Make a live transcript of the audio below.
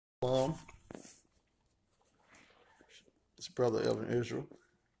This brother Elvin Israel.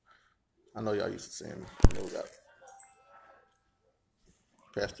 I know y'all used to seeing me. I know we got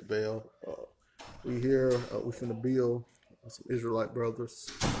Pastor Bell. We here. We finna build some Israelite brothers,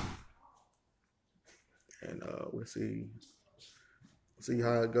 and we'll see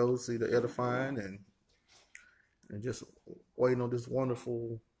how it goes. See the edifying and just waiting on this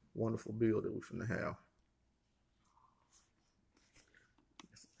wonderful build that we finna have.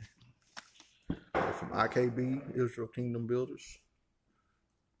 From IKB, Israel Kingdom Builders.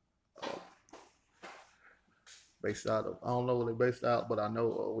 Based out of, I don't know where they're based out, but I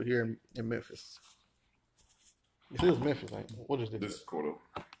know we're here in Memphis. This is Memphis, ain't it? What is this? This is Cordoba.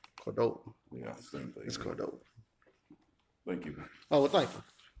 Cordoba. Yeah, same thing. It's Cordoba. Thank you. Oh, well, thank you.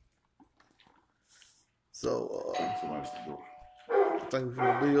 So, Thanks so much to do. thank you for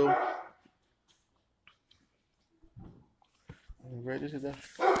the bill. You ready to get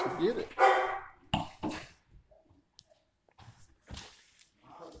it?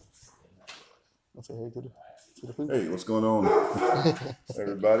 I'll say hey to the people. Hey, what's going on,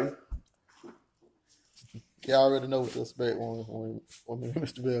 everybody? Y'all already know what to expect when me and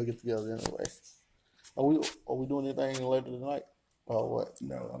Mr. Bell get together anyway. Are we doing anything later tonight? Or what?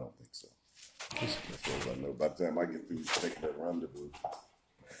 No, I don't think so. As far as I know, by the time I get through taking that rendezvous,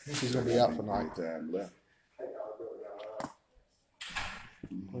 He's gonna be out for night. Time left.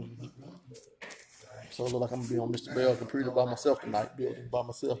 So it look like I'm gonna be on Mr. Bell's computer by myself tonight, building by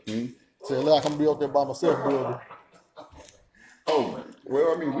myself. So it look like I'm gonna be out there by myself building. Oh,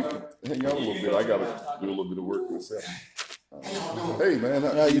 well, I mean, we can hang out a little bit. I gotta do a little bit of work myself. Hey, man,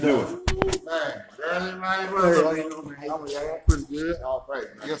 how you doing? Man, pretty good. All praise.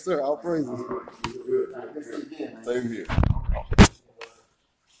 Yes, sir. All praises. Same here.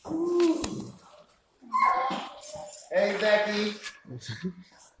 Hey, Becky.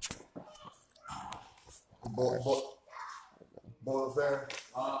 Boys there?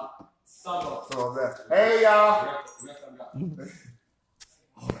 Some of that. Hey, y'all.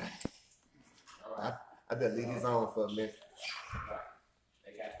 All right. I better leave these on for a minute.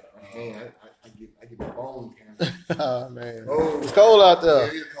 Man, I get my bones. Oh, man. Oh, it's cold out there.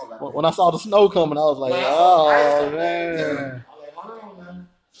 Yeah, it is cold out there. When I saw the snow coming, I was like, oh, man.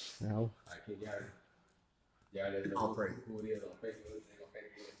 No. I'll pray. Who it is on Facebook? They're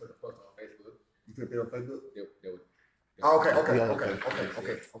gonna put a post on Facebook. You put it on Facebook? Okay.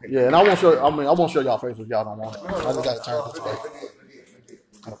 Yeah, and I won't show y'all Facebook. Y'all don't want it. I just got to turn this way.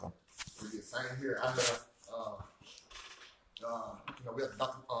 Okay. Same here. I we have to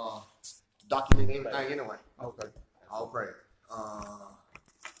document everything anyway. Okay. I'll pray.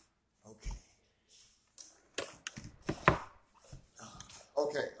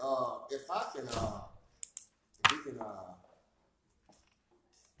 Okay. If we can,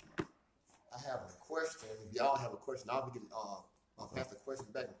 I have a question. If y'all have a question, I'll be getting, pass the question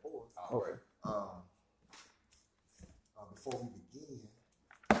back and forth. Okay. Before we begin,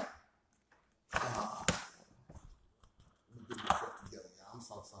 let me get myself together, y'all. I'm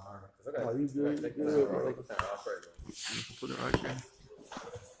so sorry. Oh, you good? Put it right there.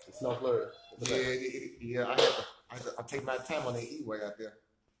 It's no flourish. Yeah. I take my time on the E-way out there.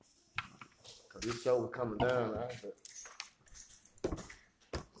 Cause this show was coming down, right?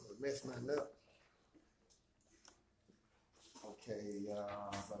 Mess mine up. Okay,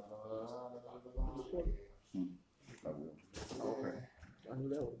 Okay. I knew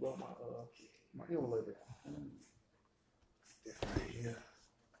that was about my emulator. This right here.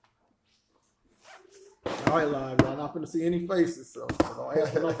 All right, live, y'all not finna see any faces, so don't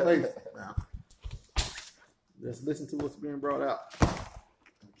ask for no faces now. Just listen to what's being brought out.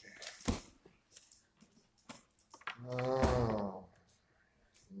 Okay. Oh.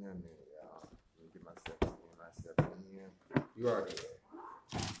 No, y'all. Let me get myself in. You already there.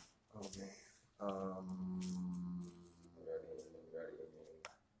 Okay. Ready. Okay.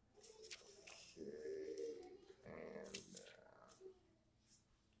 And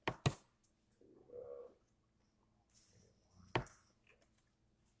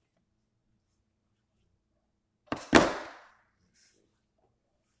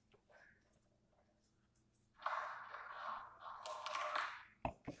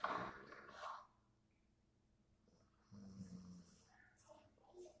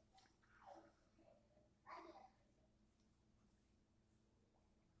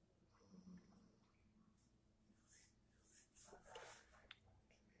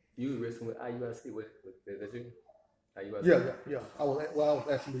You were wrestling with IUSC with you? IUSC? Yeah. I was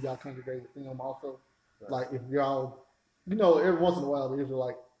asking, do y'all congregate with them also? Right. Like, if y'all, every once in a while, the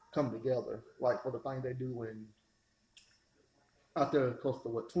Israelites come together, like for the thing they do out there close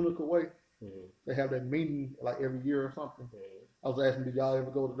to Tunica Way. Mm-hmm. They have that meeting like every year or something. Mm-hmm. I was asking, did y'all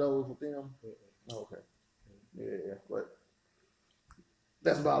ever go to those with them? Mm-hmm. Oh, okay. Yeah, but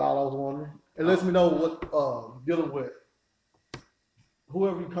that's about all I was wondering. It lets me know what dealing with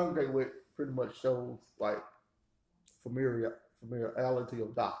whoever you congregate with pretty much shows like familiarity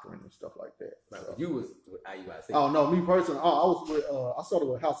of doctrine and stuff like that. Right. So. You was with IUIC. Oh no, me personally, I was with I started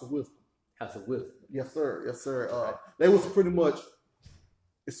with House of Wisdom. House of Wisdom. Yes, sir. Yes, sir. Right. They was pretty much,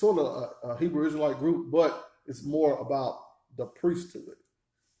 it's sort of a Hebrew Israelite group, but it's more about the priesthood,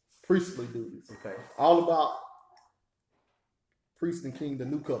 priestly duties. Okay. All about priest and king, the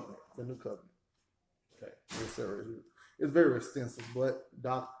new covenant. Okay. Yes, sir. It's very extensive, but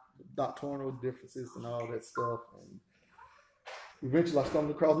doctrinal differences and all that stuff. And eventually I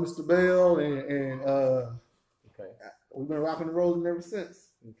stumbled across Mr. Bell and Okay. we've been rocking and rolling ever since.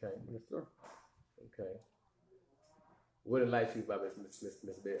 Okay. Yes, sir. Okay. What enlightens you about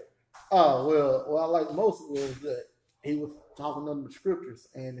Miss Bell? Oh, well, what I like most was that he was talking under the scriptures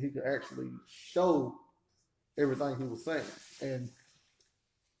and he could actually show everything he was saying. And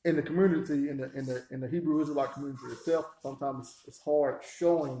in the community, in the Hebrew Israelite community itself, sometimes it's hard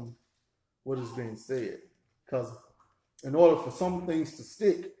showing what is being said. Because in order for some things to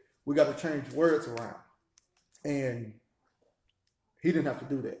stick, we got to change words around. And he didn't have to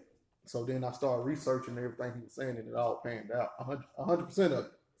do that. So then I started researching everything he was saying, and it all panned out, 100% of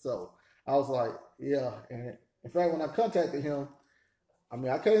it. So I was like, yeah. And in fact, when I contacted him, I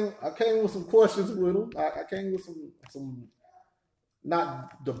mean, I came with some questions with him. I came with some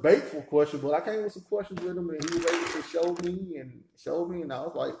not debateful questions, but I came with some questions with him, and he was able to show me, and I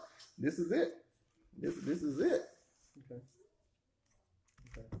was like, this is it. This is it. Okay.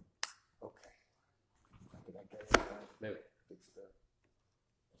 Okay. Okay. I think I guess Maybe.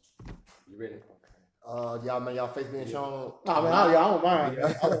 You ready? Okay. Y'all face being shown. I mean, I don't mind.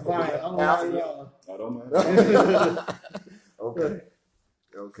 I don't mind. I don't mind. Okay.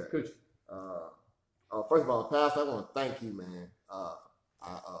 Okay. Good. First of all, Pastor, I want to thank you, man.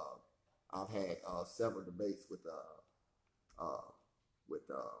 I've had several debates with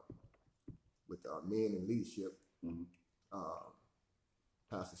men in leadership. Mm-hmm.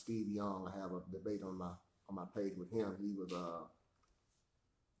 Pastor Steve Young, I have a debate on my page with him. He was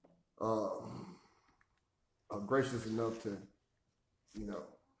gracious enough to,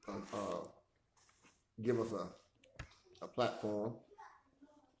 give us a platform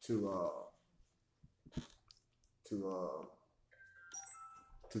to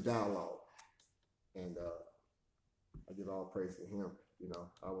dialogue, and I give all praise to him.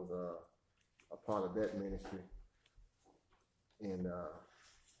 I was a part of that ministry, and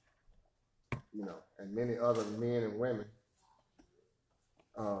and many other men and women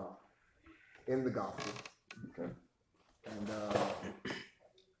in the gospel. Okay. And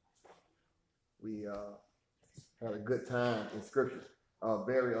we had a good time in scripture. A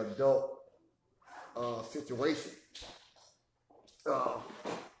very adult situation.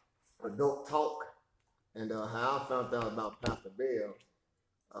 Adult talk. And how I found out about Pastor Bell,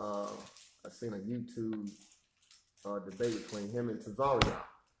 I seen a YouTube debate between him and Cesario.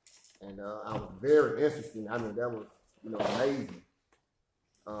 And I was very interested. I mean, that was, amazing.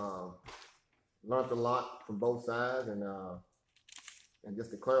 Learned a lot from both sides, and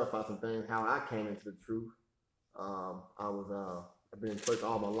just to clarify some things, how I came into the truth. I've been in church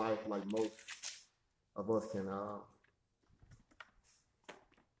all my life, like most of us can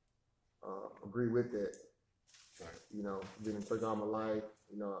agree with that. Right. Been in church all my life.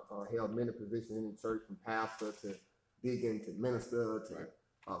 Held many positions in the church, from pastor to deacon to minister to right.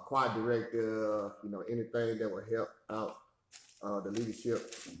 Choir director. Anything that would help out the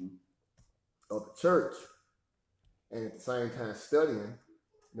leadership of the church, and at the same time studying,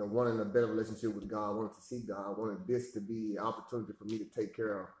 wanting a better relationship with God, wanting to see God, wanting this to be an opportunity for me to take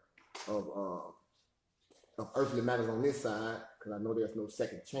care of earthly matters on this side, because I know there's no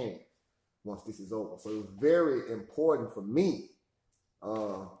second chance once this is over. So it was very important for me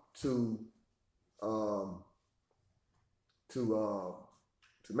to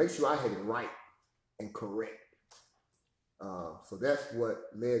make sure I had it right and correct. So that's what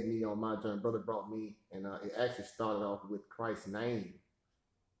led me on my journey. Brother brought me, and it actually started off with Christ's name.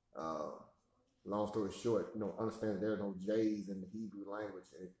 Long story short, understand there are no J's in the Hebrew language.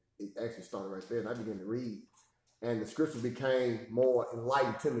 It actually started right there, and I began to read. And the scripture became more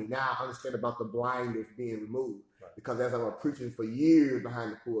enlightened to me. Now I understand about the blindness being removed. Right. Because as I was preaching for years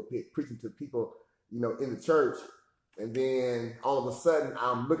behind the pulpit, preaching to people, in the church, and then all of a sudden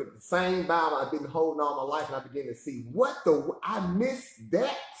I'm looking at the same Bible I've been holding all my life, and I begin to see I missed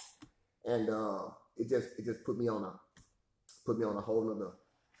that, and it just put me on put me on a whole other,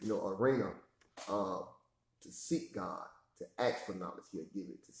 arena to seek God, to ask for knowledge, He'll give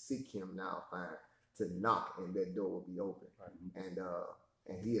it. To seek Him now, find, to knock, and that door will be open. Right.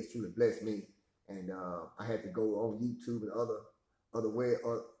 And He has truly blessed me. And I had to go on YouTube and other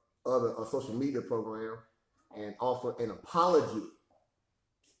social media programs and offer an apology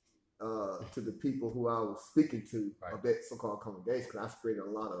to the people who I was speaking to of that so-called congregation, because I spread a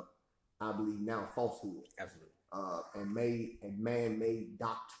lot of, I believe now, falsehood. Absolutely. And man-made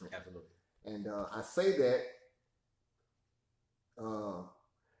doctrine. Absolutely. And I say that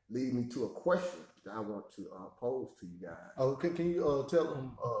lead me to a question that I want to pose to you guys. Oh, can you tell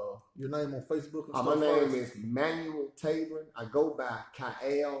them your name on Facebook and stuff? My name is Manuel Tabor. I go by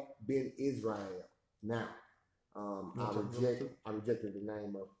Kael Ben Israel. Now, I rejected the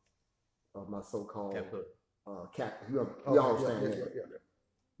name of my so-called captain. You understand that? Yeah.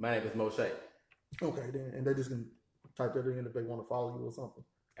 My name is Moshe. Okay, then, and they just can type that in if they want to follow you or something.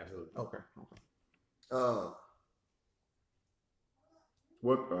 Absolutely. Okay.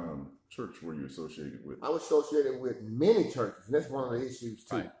 What church were you associated with? I was associated with many churches, and that's one of the issues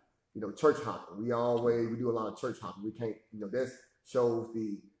too. Right. Church hopping. We do a lot of church hopping. We can't. That shows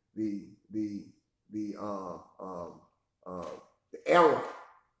the error,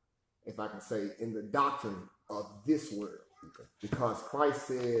 if I can say, in the doctrine of this world. Okay. Because Christ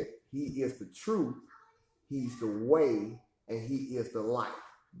said He is the truth, He's the way, and He is the life.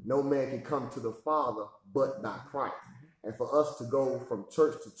 No man can come to the Father but by Christ. And for us to go from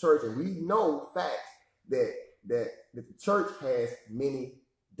church to church, and we know facts that the church has many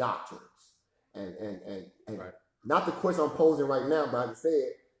doctrines. And right. Not the question I'm posing right now, but I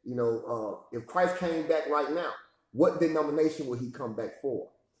said, if Christ came back right now, what denomination would He come back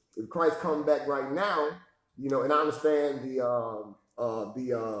for? If Christ come back right now, and I understand and I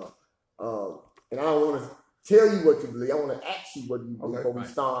don't want to tell you what you believe. I want to ask you what you believe before we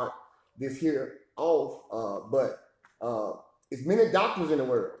start this here off. But it's many doctrines in the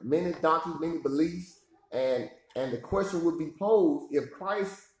world, many doctrines, many beliefs, and the question would be posed: if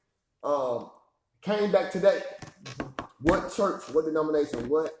Christ came back today, what church, what denomination,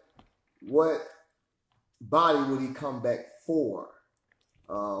 what body would He come back for?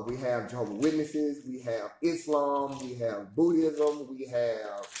 We have Jehovah's Witnesses, we have Islam, we have Buddhism, we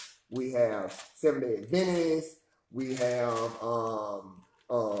have Seventh-day Adventists, we have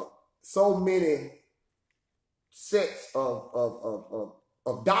so many sects of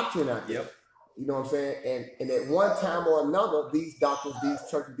doctrine out there. Yep. You know what I'm saying? And at one time or another, these doctrines, these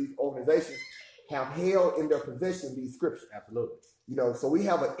churches, these organizations have held in their possession these scriptures. Absolutely. So we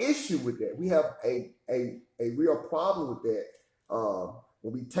have an issue with that. We have a real problem with that.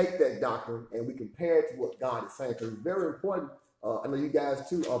 When we take that doctrine and we compare it to what God is saying, because it's very important. I know you guys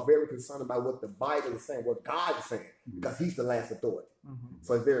too are very concerned about what the Bible is saying, what God is saying, because He's the last authority. Mm-hmm.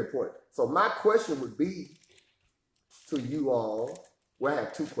 So it's very important. So my question would be to you all. Well, I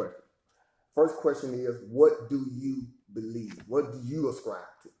have two questions. First question is, what do you believe? What do you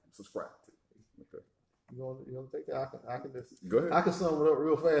subscribe to? Okay. You want to take that? I can just go ahead. I can sum it up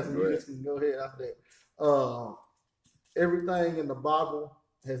real fast, and you just can go ahead after that. Everything in the Bible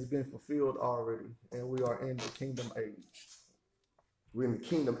has been fulfilled already, and we are in the kingdom age. We're in the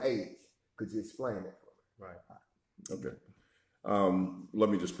kingdom age. Could you explain that for me? Right. Okay. Let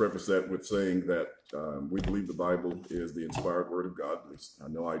me just preface that with saying that we believe the Bible is the inspired word of God. At least I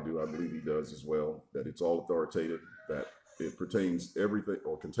know I do. I believe he does as well. That it's all authoritative. That it pertains everything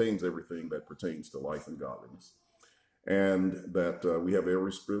or contains everything that pertains to life and godliness, and that we have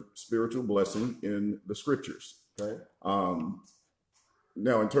every spiritual blessing in the scriptures. Okay.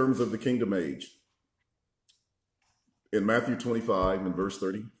 Now, in terms of the kingdom age, in Matthew 25 and verse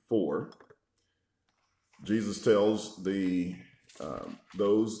 34, Jesus tells those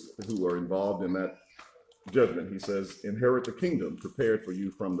who are involved in that judgment, he says, inherit the kingdom prepared for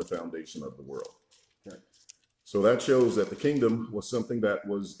you from the foundation of the world. Okay. So that shows that the kingdom was something that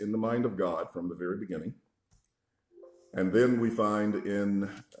was in the mind of God from the very beginning. And then we find in, and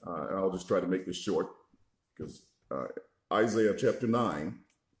I'll just try to make this short, because Isaiah chapter 9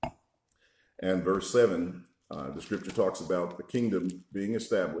 and verse 7, the scripture talks about the kingdom being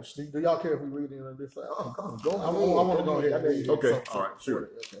established. Do y'all care if we read it on this side? Oh, come on, go ahead. I want to go ahead and read it. Okay, all right,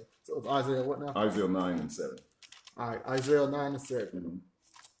 sure. Okay. So it's Isaiah what now? Isaiah 9 and 7. All right, Isaiah 9 and 7.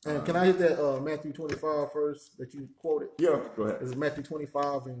 Mm-hmm. And can I hit that Matthew 25 first that you quoted? Yeah, go ahead. This is Matthew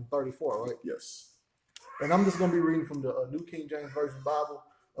 25 and 34, right? Yes. And I'm just going to be reading from the New King James Version Bible.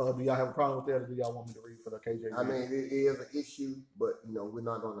 Do y'all have a problem with that, or do y'all want me to read for the KJV? I mean, it is an issue, but we're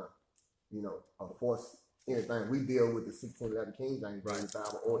not gonna, force anything. We deal with the 1611 King James Version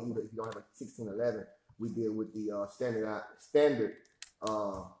Bible, or even if you don't have a 1611, we deal with the standard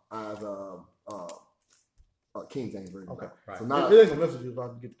King James version. Okay. Right. So It not ain't gonna mess with you if I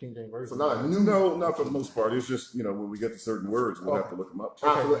can get the King James version. so not a new. No, not for the most part. It's just, you know, when we get to certain words, we'll have to look them up.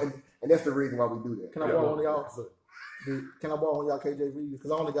 Absolutely, and that's the reason why we do that. Can I borrow one of y'all? Can I borrow one of y'all KJV?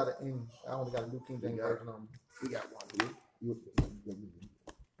 Because I only got a new King James version on me. We got one.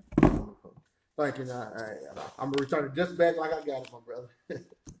 Thank you. All right, I'm gonna return it just back like I got it, my brother.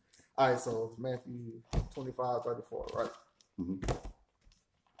 All right, so it's Matthew 25:34, right? Mm-hmm.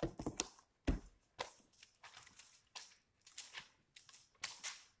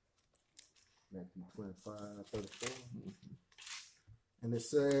 Matthew 25:34. And it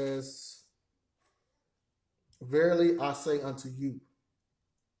says, "Verily I say unto you."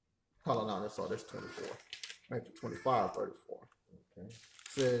 Hold on, no, that's 24. Matthew 25:34. Okay. It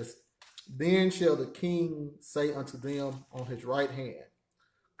says, "Then shall the king say unto them on his right hand,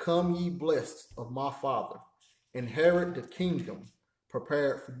 Come ye blessed of my Father, inherit the kingdom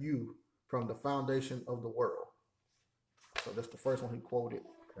prepared for you from the foundation of the world." So that's the first one he quoted.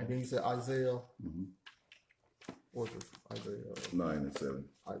 And then he said Isaiah. Mm-hmm. What was it? Isaiah 9 and 7.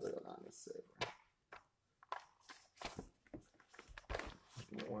 Isaiah 9 and 7.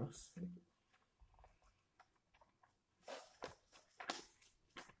 Give me one second.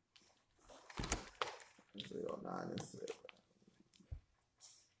 Isaiah 9 and 7.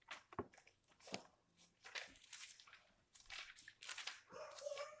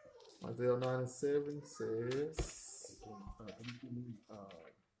 Isaiah 9 and 7 says, I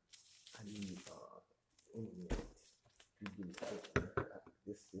need any minute.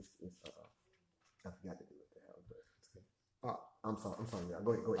 This is I forgot to do it there. I'm sorry. Yeah.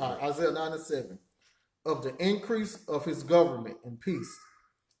 Go ahead. Isaiah 9 and 7. "Of the increase of his government and peace,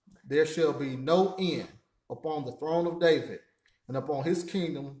 there shall be no end upon the throne of David and upon his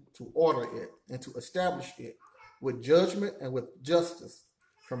kingdom, to order it and to establish it with judgment and with justice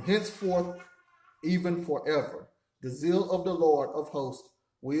from henceforth even forever. The zeal of the Lord of hosts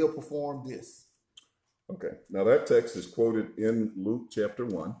will perform this." Okay. Now that text is quoted in Luke chapter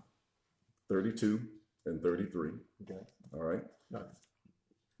 1, 32 and 33. Okay. All right. No.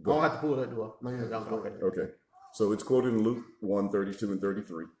 I don't have to pull that, do I? No, yeah, Okay. Okay. So it's quoted in Luke 1, 32 and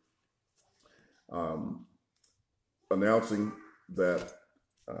 33. Announcing that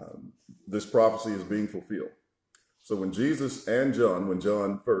this prophecy is being fulfilled. So when Jesus and John, when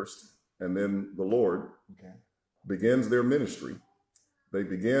John first, and then the Lord begins their ministry, they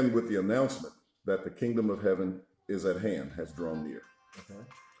begin with the announcement that the kingdom of heaven is at hand, has drawn near. Okay.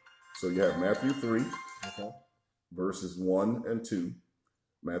 So you have Matthew 3, verses 1 and 2,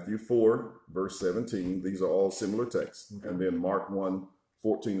 Matthew 4, verse 17. These are all similar texts. And then Mark 1,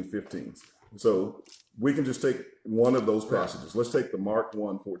 14 and 15. So we can just take one of those passages. Let's take the Mark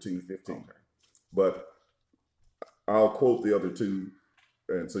 1, 14 and 15. But I'll quote the other two,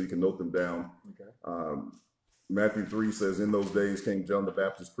 and so you can note them down. Matthew 3 says, "In those days came John the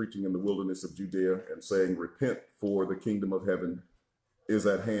Baptist preaching in the wilderness of Judea and saying, Repent, for the kingdom of heaven is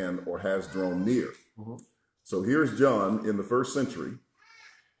at hand," or has drawn near. So here's John in the first century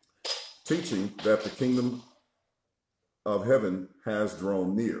teaching that the kingdom of heaven has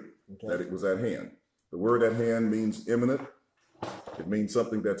drawn near, that it was at hand. The word at hand means imminent. It means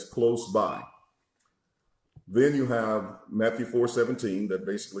something that's close by. Then you have Matthew 4:17 that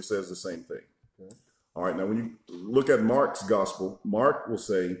basically says the same thing. All right, now when you look at Mark's gospel, Mark will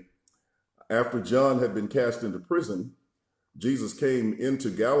say, after John had been cast into prison, Jesus came into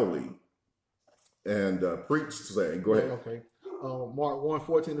Galilee and preached, saying, go ahead. Okay. Mark 1,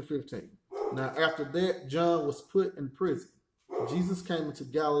 14 to 15. "Now after that, John was put in prison. Jesus came into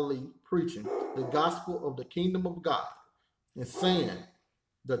Galilee preaching the gospel of the kingdom of God and saying,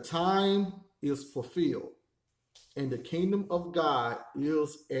 The time is fulfilled and the kingdom of God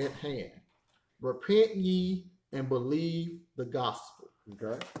is at hand. Repent ye and believe the gospel."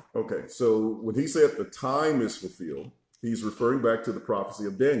 Okay, so when he said the time is fulfilled, he's referring back to the prophecy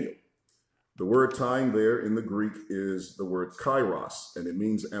of Daniel. The word time there in the Greek is the word kairos, and it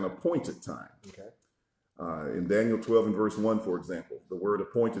means an appointed time. In Daniel 12 and verse 1, for example, the word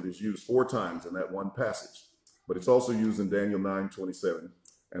appointed is used 4 times in that one passage, but it's also used in Daniel 9:27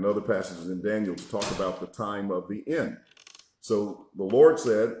 and other passages in Daniel to talk about the time of the end. So the Lord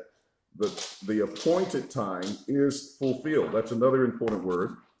said that the appointed time is fulfilled. That's another important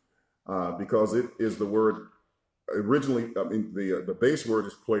word because it is the word originally, the base word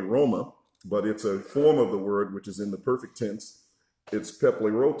is pleroma, but it's a form of the word which is in the perfect tense. It's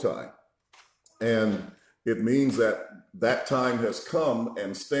peplerotai. And it means that that time has come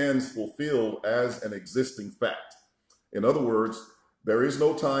and stands fulfilled as an existing fact. In other words, there is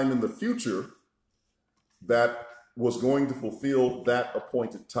no time in the future that was going to fulfill that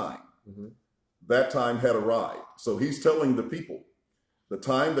appointed time. That time had arrived. So he's telling the people, the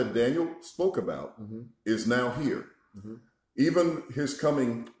time that Daniel spoke about is now here. Even his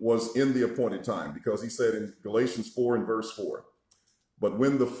coming was in the appointed time, because he said in Galatians 4 and verse 4, but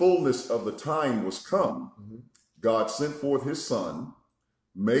when the fullness of the time was come, God sent forth his son,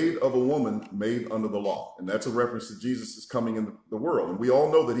 made of a woman, made under the law. And that's a reference to Jesus' coming in the world. And we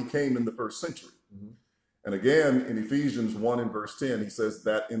all know that he came in the first century. And again, in Ephesians 1 and verse 10, he says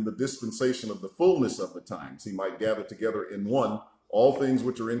that in the dispensation of the fullness of the times, he might gather together in one all things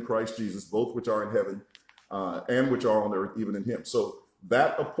which are in Christ Jesus, both which are in heaven and which are on earth, even in him. So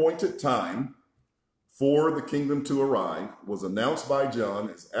that appointed time for the kingdom to arrive was announced by John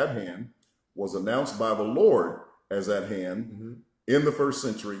as at hand, was announced by the Lord as at hand in the first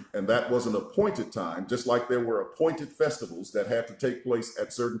century. And that was an appointed time, just like there were appointed festivals that had to take place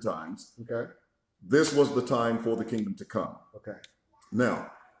at certain times. This was the time for the kingdom to come.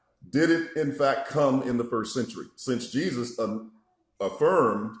 Now, did it in fact come in the first century? Since Jesus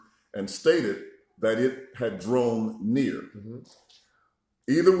affirmed and stated that it had drawn near.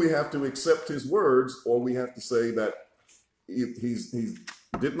 Either we have to accept his words, or we have to say that he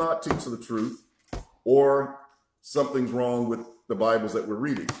did not teach the truth, or something's wrong with the Bibles that we're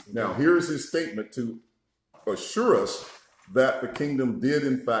reading. Now, here's his statement to assure us that the kingdom did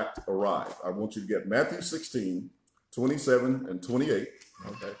in fact arrive. I want you to get Matthew 16, 27 and 28.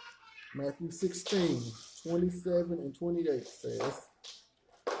 Matthew 16, 27 and 28 says,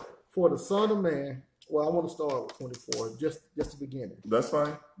 for the Son of Man, well, I want to start with 24, just the beginning. That's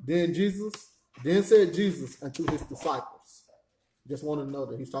fine. Then said Jesus unto his disciples. Just want to know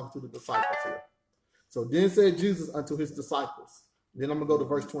that he's talking to the disciples here. So then said Jesus unto his disciples. Then I'm going to go to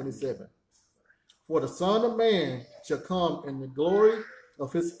verse 27. For the Son of Man shall come in the glory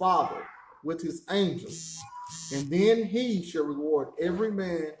of his Father with his angels, and then he shall reward every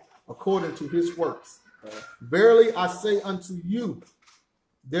man according to his works. Verily I say unto you,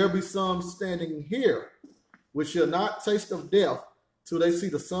 there be some standing here which shall not taste of death till they see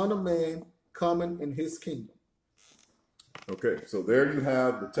the Son of Man coming in his kingdom. Okay, so there you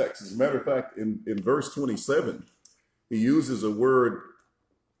have the text. As a matter of fact, in verse 27, he uses a word,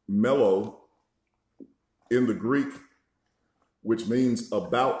 mello, in the Greek, which means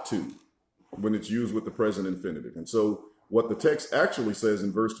about to, when it's used with the present infinitive. And so what the text actually says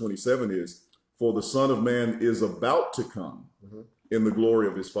in verse 27 is, for the Son of Man is about to come in the glory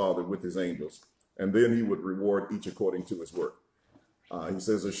of his Father with his angels, and then he would reward each according to his work. He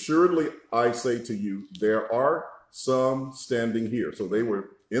says, assuredly I say to you, there are some standing here. So they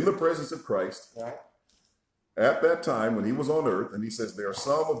were in the presence of Christ at that time when he was on earth. And he says, there are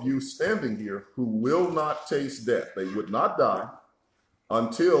some of you standing here who will not taste death. They would not die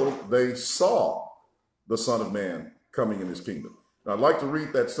until they saw the Son of Man coming in his kingdom. Now, I'd like to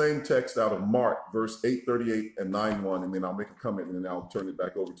read that same text out of Mark, verse 8:38 and 9:1, and then I'll make a comment, and then I'll turn it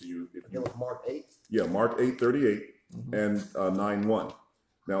back over to you. It was Mark 8? Yeah, Mark 8:38 and 9:1.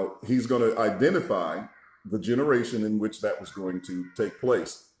 Now, he's going to identify the generation in which that was going to take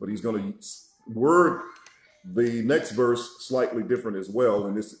place, but he's going to word the next verse slightly different as well,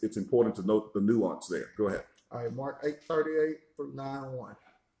 and it's important to note the nuance there. Go ahead. All right, Mark 8:38 through 9:1.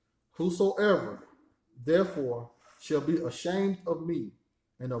 Whosoever, therefore, shall be ashamed of me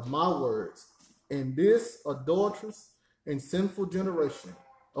and of my words in this adulterous and sinful generation,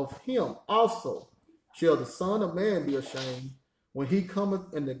 of him also shall the Son of Man be ashamed when he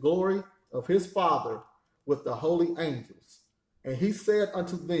cometh in the glory of his Father with the holy angels. And he said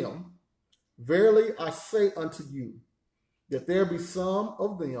unto them, verily I say unto you, that there be some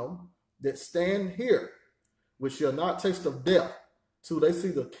of them that stand here, which shall not taste of death, till they see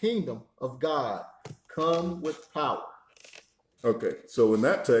the kingdom of God come with power. Okay, so in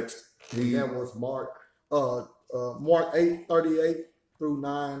that text, that was Mark. Mark 8:38 through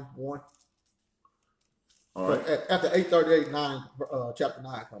 9:1. All right. So after 8:38, chapter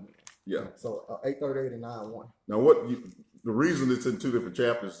 9 coming in. Yeah. So 8:38 and 9:1. Now, the reason it's in two different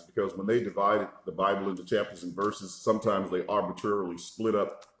chapters is because when they divided the Bible into chapters and verses, sometimes they arbitrarily split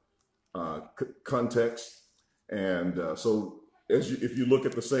up context. And so if you look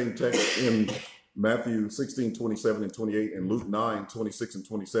at the same text in Matthew 16, 27 and 28 and Luke 9, 26 and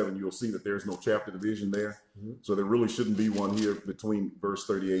 27, you'll see that there's no chapter division there. So there really shouldn't be one here between verse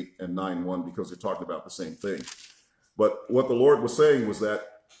 38 and 9:1 because they're talking about the same thing. But what the Lord was saying was that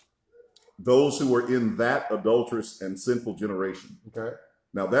those who were in that adulterous and sinful generation. Okay.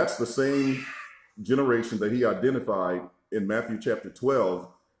 Now that's the same generation that he identified in Matthew chapter 12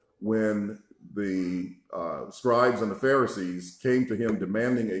 when the scribes and the Pharisees came to him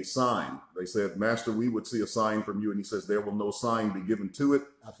demanding a sign. They said, Master, we would see a sign from you. And he says, there will no sign be given to it,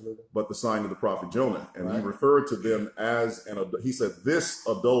 Absolutely. but the sign of the prophet Jonah. And Right. he referred to them as, he said, this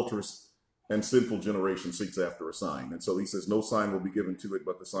adulterous and sinful generation seeks after a sign. And so he says, no sign will be given to it,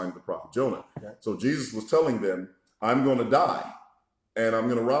 but the sign of the prophet Jonah. Okay. So Jesus was telling them, I'm going to die and I'm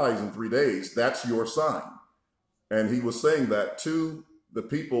going to rise in 3 days. That's your sign. And he was saying that to the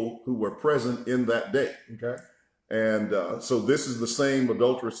people who were present in that day. Okay. And so this is the same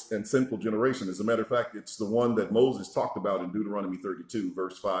adulterous and sinful generation. As a matter of fact, it's the one that Moses talked about in Deuteronomy 32,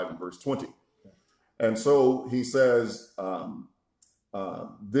 verse 5 and verse 20. Okay. And so he says,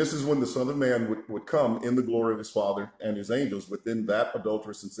 this is when the Son of Man would come in the glory of his Father and his angels within that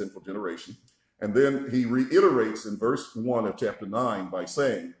adulterous and sinful generation. And then he reiterates in verse 1 of chapter 9 by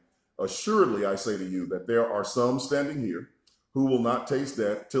saying, assuredly, I say to you that there are some standing here who will not taste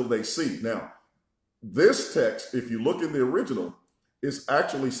death till they see. Now, this text, if you look in the original, is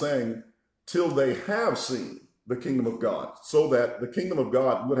actually saying till they have seen the kingdom of God, so that the kingdom of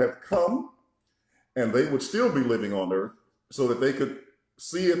God would have come and they would still be living on earth so that they could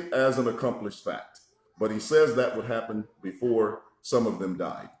see it as an accomplished fact. But he says that would happen before some of them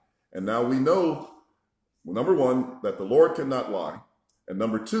died. And now we know, well, number one, that the Lord cannot lie. And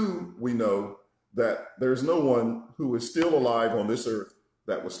number two, we know that there's no one who is still alive on this earth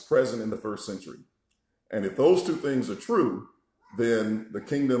that was present in the first century. And if those two things are true, then the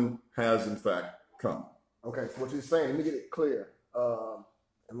kingdom has in fact come. Okay, so what you're saying, let me get it clear. I'm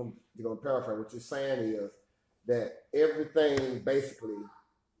going to paraphrase. What you're saying is that everything basically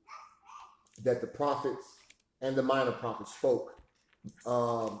that the prophets and the minor prophets spoke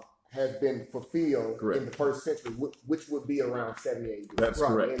has been fulfilled Correct. in the first century, which would be around 70 AD. That's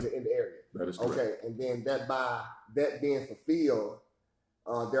correct. In the area. That is correct. Okay, and then that by that being fulfilled,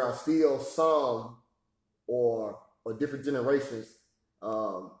 there are still some or different generations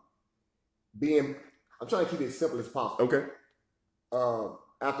being, I'm trying to keep it as simple as possible. Okay.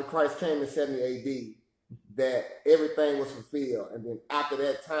 After Christ came in 70 AD, that everything was fulfilled. And then after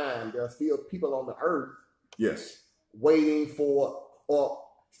that time, there are still people on the earth Yes. waiting for, or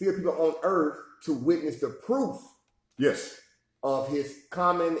still people on earth to witness the proof Yes. of his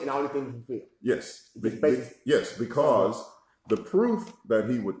coming and all the things fulfilled. Yes. Basically. Yes, because the proof that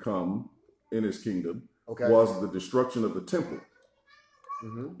he would come in his kingdom Okay. was the destruction of the temple.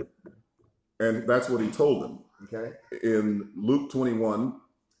 Mm-hmm. And that's what he told them. Okay. In Luke 21,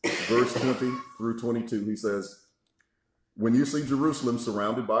 verse 20 through 22, he says, when you see Jerusalem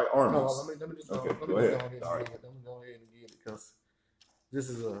surrounded by armies. No, let me just Okay, let me go go ahead. ahead and All right. get it. Let me go ahead and get it because this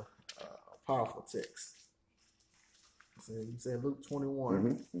is a powerful text. So you said Luke 21.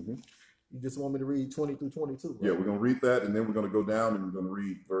 Mm-hmm, mm-hmm. You just want me to read 20 through 22? Right? Yeah, we're going to read that, and then we're going to go down and we're going to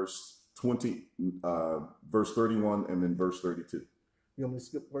read verse 20, verse 31, and then verse 32. You want me to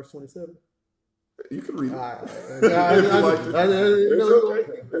skip verse 27? You can read it. All right. If you like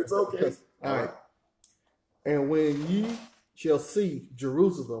to. It's okay. All right. And when ye shall see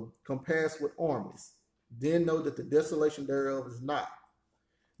Jerusalem compassed with armies, then know that the desolation thereof is nigh.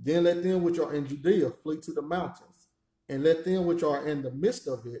 Then let them which are in Judea flee to the mountains, and let them which are in the midst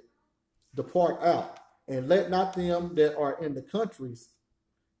of it depart out, and let not them that are in the countries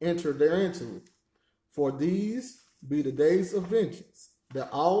enter thereinto. For these be the days of vengeance, that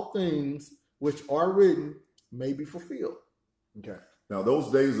all things which are written may be fulfilled. Okay. Now,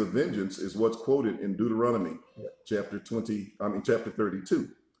 those days of vengeance is what's quoted in Deuteronomy, chapter 32.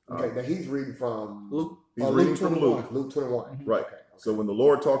 Okay. Now he's reading from Luke. He's reading from Luke. Luke 21. Right. Okay. So when the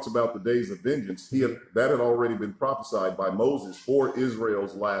Lord talks about the days of vengeance, that had already been prophesied by Moses for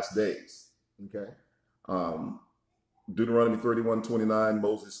Israel's last days. Okay. Deuteronomy 31:29,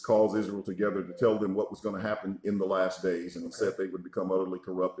 Moses calls Israel together to tell them what was going to happen in the last days, and he said they would become utterly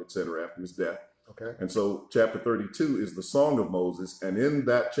corrupt, etc., after his death. Okay. And so chapter 32 is the song of Moses, and in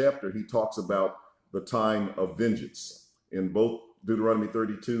that chapter he talks about the time of vengeance. In both Deuteronomy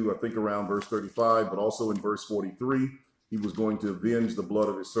 32, I think around verse 35, but also in verse 43, he was going to avenge the blood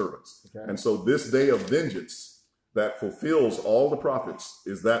of his servants. Okay. And so this day of vengeance that fulfills all the prophets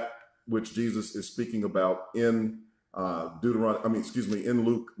is that which Jesus is speaking about in in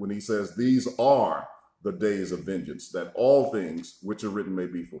Luke, when he says, these are the days of vengeance, that all things which are written may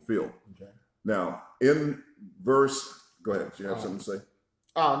be fulfilled. Okay. Now, in verse, go ahead. Do you have something to say?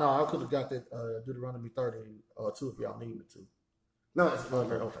 Oh, no, I could have got that Deuteronomy 30 too if y'all need me to. No, it's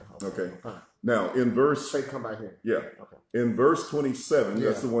Okay. Now, in verse, Say come back here. yeah, Okay. in verse 27,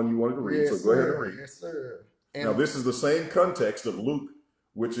 that's the one you wanted to read. Yes, So go ahead and sir. read. Yes, sir. And Now, this is the same context of Luke,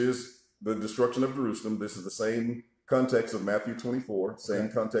 which is the destruction of Jerusalem. This is the same context of Matthew 24, same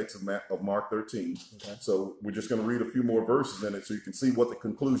context of Mark 13. Okay. So we're just going to read a few more verses in it so you can see what the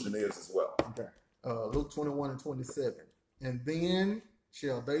conclusion is as well. Okay. Luke 21 and 27. And then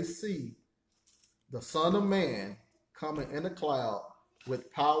shall they see the Son of Man coming in a cloud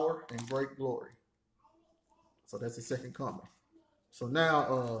with power and great glory. So that's the second coming. So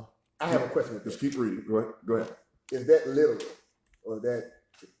now, I have a question with Just this. keep reading. Go ahead. Is that literal, or is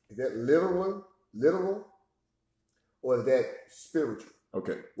that literal, or is that spiritual?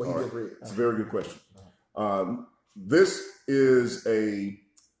 Okay. What All he right. just read. It's a very good question. This is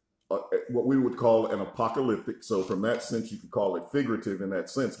what we would call an apocalyptic. So from that sense, you could call it figurative in that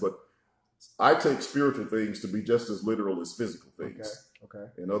sense. But I take spiritual things to be just as literal as physical things. Okay.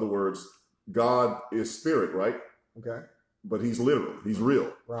 In other words, God is spirit, right? Okay. But he's literal. He's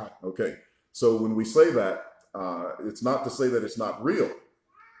real. Right. Okay. So when we say that, it's not to say that it's not real.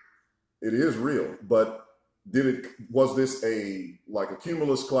 It is real. But was this like a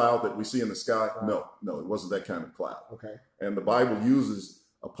cumulus cloud that we see in the sky? Right. No, it wasn't that kind of cloud. Okay. And the Bible uses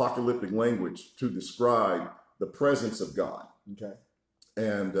apocalyptic language to describe the presence of God. Okay.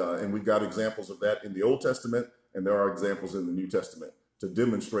 And we've got examples of that in the Old Testament, and there are examples in the New Testament to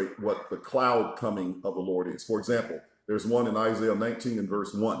demonstrate what the cloud coming of the Lord is. For example, there's one in Isaiah 19 and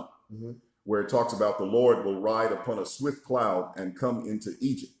verse 1, where it talks about the Lord will ride upon a swift cloud and come into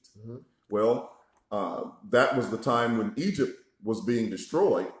Egypt. Well, that was the time when Egypt was being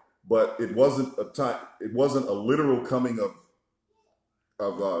destroyed, but it wasn't a literal coming of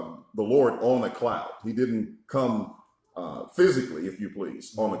the Lord on a cloud. He didn't come physically, if you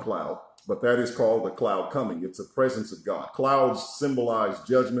please, on a cloud, but that is called the cloud coming. It's a presence of God. Clouds symbolize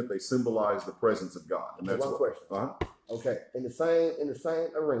judgment. They symbolize the presence of God. And that's one question. Okay, in the same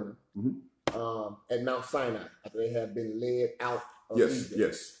arena, at Mount Sinai, after they had been led out of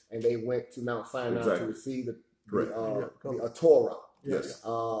Egypt, and they went to Mount Sinai to receive the Torah. Yes.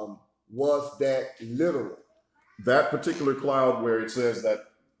 Was that literal? That particular cloud where it says that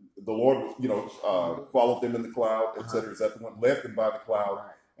the Lord, followed them in the cloud, etc. Is that the one led them by the cloud?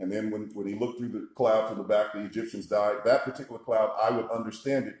 Right. And then when he looked through the cloud to the back, the Egyptians died. That particular cloud, I would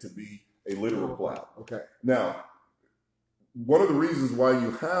understand it to be a literal cloud. Okay. Now, one of the reasons why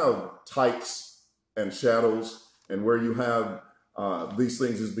you have types and shadows and where you have these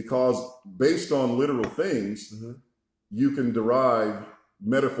things is because based on literal things, you can derive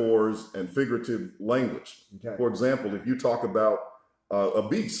metaphors and figurative language. Okay. For example, if you talk about a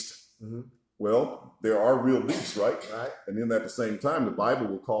beast, well, there are real beasts, right? Right. And then at the same time, the Bible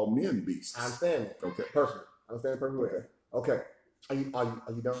will call men beasts. I understand it. Okay. Perfect. I understand it perfectly. Okay. Are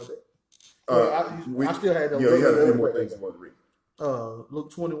you done with it? I still had those. Yeah, you had a few more things I want to read.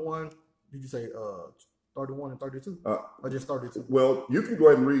 Luke 21. Did you say 31 and 32? Or just 32? Well, you can go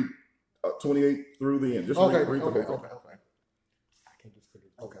ahead and read 28 through the end. Just read the whole thing. I can't just put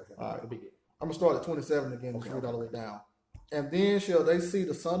it. Okay. All right. I'm gonna start at 27 again. Just read all the way down. And then shall they see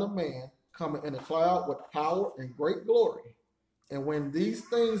the Son of Man coming in a cloud with power and great glory. And when these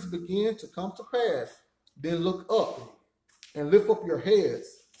things begin to come to pass, then look up and lift up your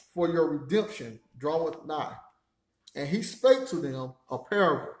heads, for your redemption draweth nigh. And he spake to them a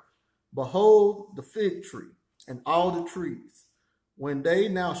parable. Behold the fig tree and all the trees, when they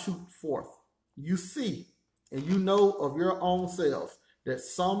now shoot forth, you see and you know of your own selves that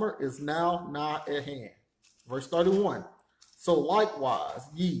summer is now nigh at hand. Verse 31. So likewise,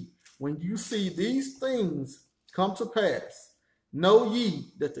 ye, when you see these things come to pass, know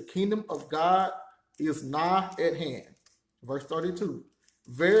ye that the kingdom of God is nigh at hand. Verse 32.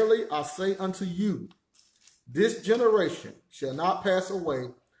 Verily I say unto you, this generation shall not pass away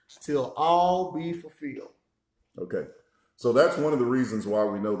till all be fulfilled. Okay. So that's one of the reasons why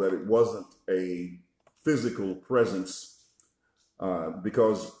we know that it wasn't a physical presence,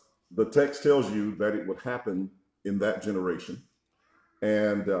 because the text tells you that it would happen in that generation.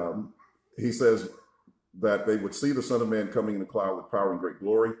 And he says that they would see the Son of Man coming in the cloud with power and great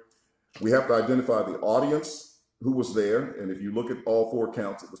glory. We have to identify the audience who was there. And if you look at all four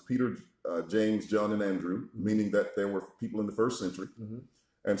accounts, it was Peter, James, John, and Andrew, meaning that there were people in the first century.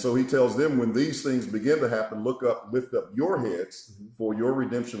 And so he tells them, when these things begin to happen, look up, lift up your heads, for your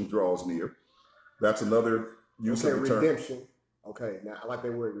redemption draws near. That's another use of the term. Redemption. Okay, now I like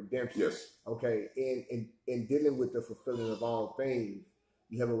that word redemption. Yes. Okay, in dealing with the fulfilling of all things,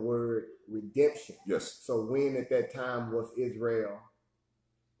 you have a word redemption. Yes. So when at that time was Israel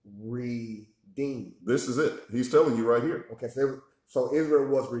redeemed? This is it. He's telling you right here. Okay, so Israel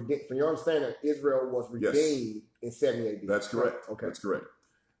was redeemed. From your understanding, Israel was redeemed in 70 AD. That's correct. Okay. That's correct.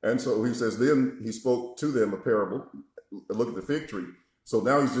 And so he says, then he spoke to them a parable. Look at the fig tree. So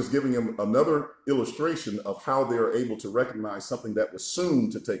now he's just giving him another illustration of how they are able to recognize something that was soon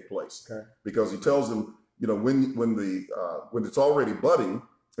to take place. Okay. Because he tells them, you know, when it's already budding,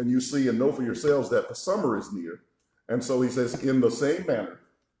 and you see and know for yourselves that the summer is near. And so he says, in the same manner,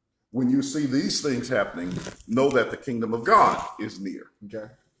 when you see these things happening, know that the kingdom of God is near.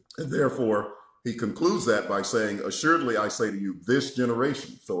 Okay. And therefore, he concludes that by saying, assuredly, I say to you, this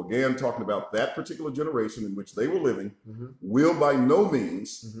generation. So again, talking about that particular generation in which they were living, will by no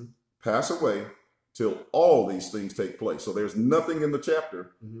means pass away till all these things take place. So there's nothing in the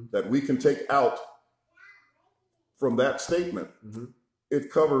chapter that we can take out from that statement.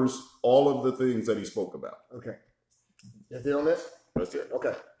 It covers all of the things that he spoke about. Okay. That's it on this? That's it.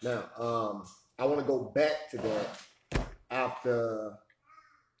 Okay. Now, I want to go back to that after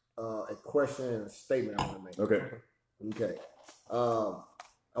a question and a statement I want to make. Okay. Okay.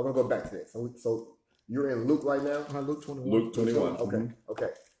 I want to go back to that. So you're in Luke right now? Luke 21. Luke 21. Okay.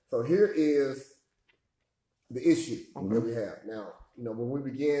 Okay. So here is the issue that we have. Now, you know, when we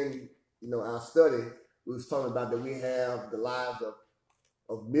begin, you know, our study, we was talking about that we have the lives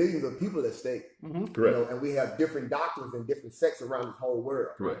of millions of people at stake. Correct. You know, and we have different doctrines and different sects around this whole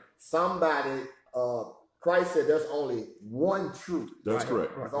world. Correct. Somebody, Christ said there's only one truth. That's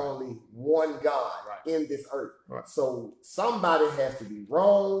correct. There's only one God in this earth. Right. So somebody has to be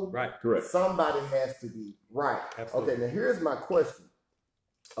wrong. Right. Correct. Somebody has to be right. Absolutely. Okay, now here's my question.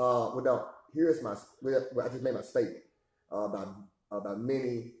 I just made my statement about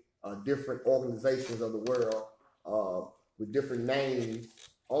many different organizations of the world with different names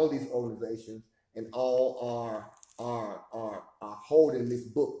on these organizations, and all are holding this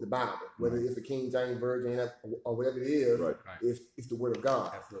book, the Bible, whether it's the King James Version or whatever it is. Right. It's the Word of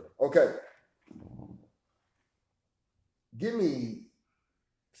God. Absolutely. Okay. Give me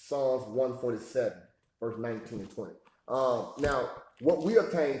Psalms 147, verse 19 and 20. Now, what we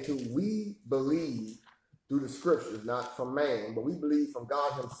attain to, we believe through the scriptures, not from man, but we believe from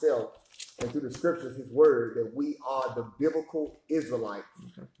God himself and through the scriptures, his word, that we are the biblical Israelites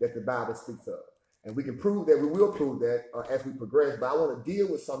that the Bible speaks of. And we can prove that, we will prove that as we progress, but I want to deal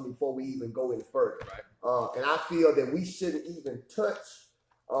with something before we even go any further. Right. And I feel that we shouldn't even touch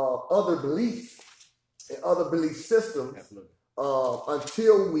other beliefs and other belief systems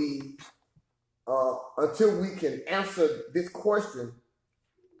until we can answer this question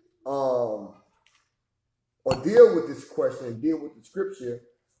or deal with this question and deal with the scripture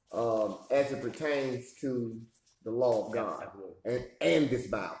as it pertains to the law of God and this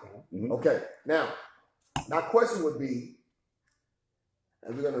Bible. Okay, now my question would be,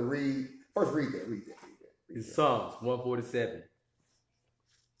 and we're going to read that. It's Psalms 147,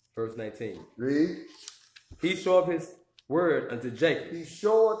 verse 19. Read. He showed his word unto Jacob. He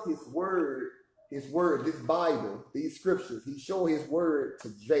showed his word, this Bible, these scriptures. He showed his word to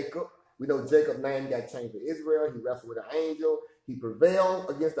Jacob. We know Jacob's name got changed to Israel. He wrestled with an angel. He prevailed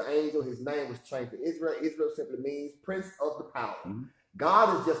against the angel. His name was changed to Israel. Israel simply means Prince of the Power.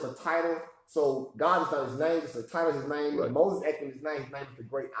 God is just a title. So God is not his name, it's a title of his name. Right. Moses actually his name is the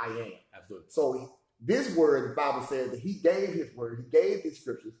great I am. Absolutely. So this word, the Bible says that he gave his word, he gave these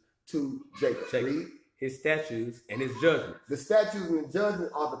scriptures to Jacob. Read. His statutes and his judgments. The statutes and the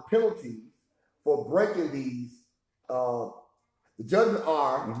judgment are the penalties for breaking these. The judgment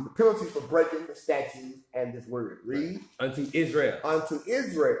are the penalties for breaking the statutes and this word. Read. Unto Israel. Unto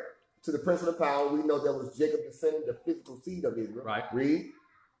Israel. To the prince of the power. We know that was Jacob descended, the physical seed of Israel. Right. Read.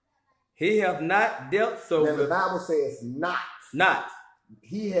 He have not dealt so Now with. the Bible says not. Not.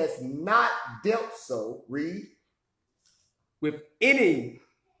 He has not dealt so. Read. With any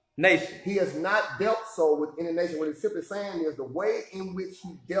nation. He has not dealt so with any nation. What he's simply saying is the way in which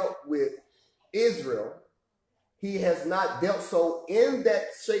he dealt with Israel, he has not dealt so in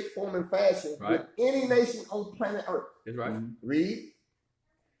that shape, form, and fashion with any nation on planet Earth. That's right. Read.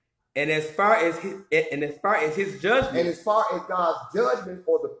 And as far as his judgment, And as far as God's judgment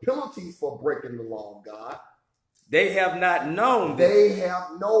or the penalties for breaking the law of God, they have not known. they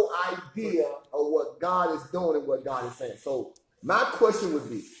have no idea of what God is doing and what God is saying. So my question would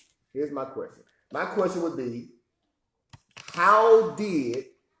be, here's my question. My question would be, how did,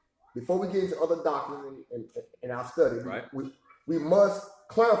 before we get into other doctrines in our study, we must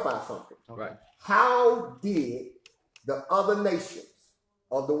clarify something. Right. How did the other nations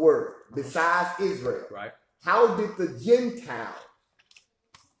of the world, besides Israel, how did the Gentiles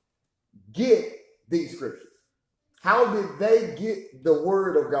get these scriptures? How did they get the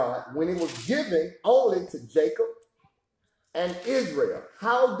word of God when it was given only to Jacob and Israel?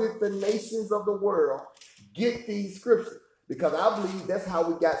 How did the nations of the world get these scriptures? Because I believe that's how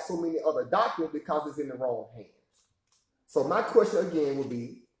we got so many other doctrines, because it's in the wrong hands. So my question again would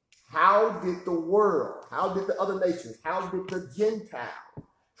be, how did the world, how did the other nations, how did the Gentiles,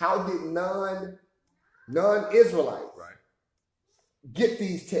 how did non-Israelites get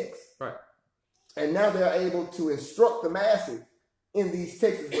these texts? Right. And now they're able to instruct the masses in these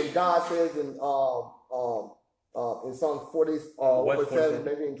texts when God says in Psalm 47,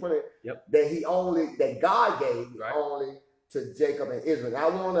 maybe in 20, that God gave only to Jacob and Israel.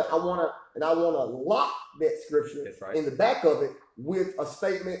 And I wanna lock that scripture in the back of it with a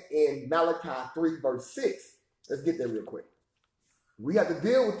statement in Malachi 3, verse 6. Let's get there real quick. We have to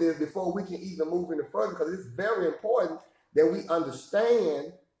deal with this before we can even move any further, because it's very important that we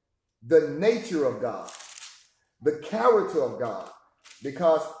understand the nature of God, the character of God.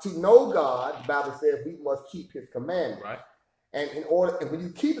 Because to know God, the Bible says we must keep his commandments. Right. And when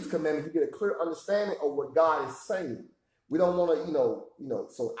you keep his commandments, you get a clear understanding of what God is saying. We don't want to,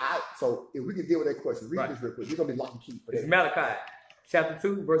 so if we can deal with that question, read this real quick. We're gonna be lock and key for that. It's Malachi, chapter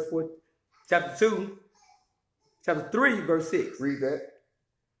 2, verse 4, chapter 3, verse 6. Read that.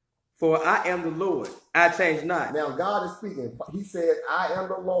 For I am the Lord, I change not. Now God is speaking. He says, I am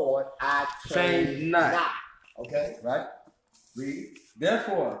the Lord, I change not. Okay, right? Read.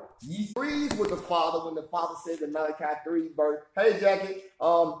 Therefore, ye agrees with the Father when the Father says in Malachi 3, verse. Hey, Jackie.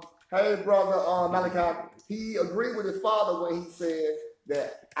 Hey, brother Malachi. He agreed with his Father when he says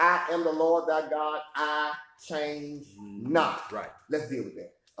that I am the Lord thy God, I change not. Right. Let's deal with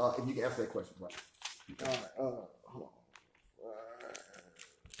that. If you can answer that question, right? All right. Hold on.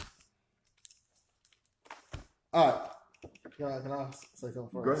 All right. Can I say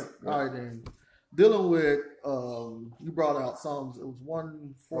something first? Go ahead. All right, then. Dealing with, you brought out Psalms, it was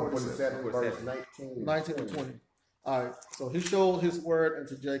 147, verse 19 and 20. All right, so he showed his word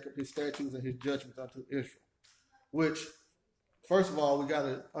unto Jacob, his statutes and his judgments unto Israel, which, first of all, we got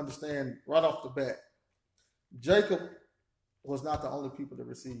to understand right off the bat, Jacob was not the only people to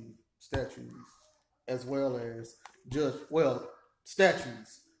receive statutes as well as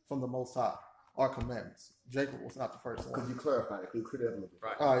statutes from the Most High, or commandments. Jacob was not the first one. Could you clarify it? Could you clear that a little bit?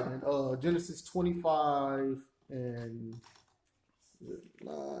 Right. All right, and Genesis 25 and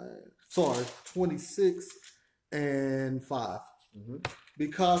 26 and 5.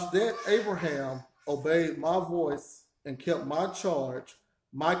 Because that Abraham obeyed my voice and kept my charge,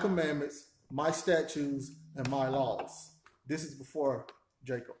 my commandments, my statutes, and my laws. This is before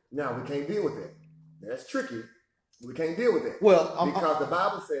Jacob. Now, we can't deal with that. That's tricky. We can't deal with that. Well, because the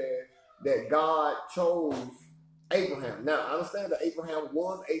Bible says that God chose Abraham. Now, I understand that Abraham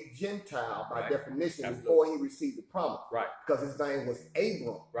was a Gentile by definition before he received the promise. Right. Because his name was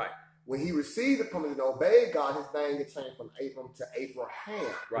Abram. Right. When he received the promise and obeyed God, his name had changed from Abram to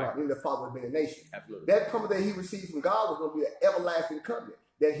Abraham. Right. Meaning the father of many nations. Absolutely. That promise that he received from God was going to be an everlasting covenant.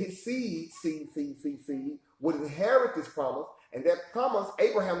 That his seed would inherit this promise. And that promise,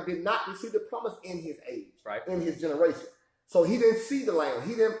 Abraham did not receive the promise in his age. Right. In his generation. So he didn't see the land.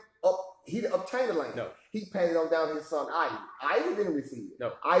 He didn't obtain the land. No. He passed it on down to his son Isaac. Isaac didn't receive it.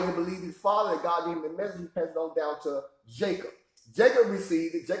 No. Isaac believed his father that God gave him the message. He passed it on down to Jacob. Jacob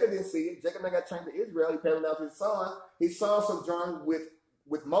received it. Jacob didn't see it. Jacob got changed to Israel. He passed it down to his son. His son sojourned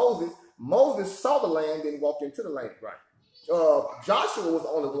with Moses. Moses saw the land, then walked into the land. Right. Joshua was the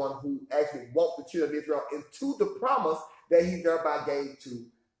only one who actually walked the children of Israel into the promise that he thereby gave to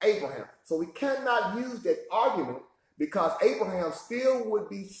Abraham. So we cannot use that argument because Abraham still would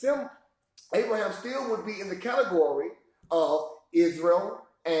be in the category of Israel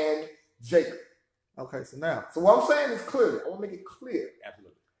and Jacob. Okay, so now. So what I'm saying is clearly, I want to make it clear.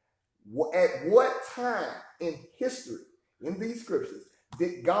 Absolutely. At what time in history, in these scriptures,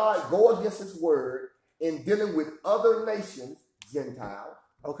 did God go against his word in dealing with other nations, Gentiles,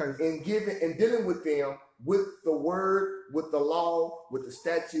 in dealing with them with the word, with the law, with the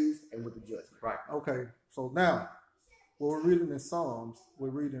statutes, and with the judgment? Right. Okay, so now, what we're reading in Psalms, we're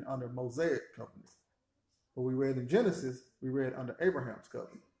reading under Mosaic covenant. What we read in Genesis, we read under Abraham's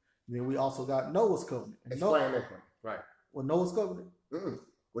covenant. Then we also got Noah's covenant. Explain that for me. Right. Well, Noah's covenant?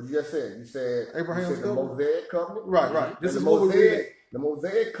 What you just said? You said Abraham's covenant? The Mosaic covenant? Right. This is what what we read. The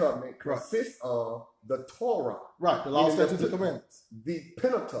Mosaic covenant consists of the Torah. Right, the law, statutes, and commandments. The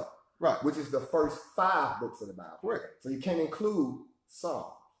Pentateuch. Right. Which is the first 5 books of the Bible. Correct. So you can't include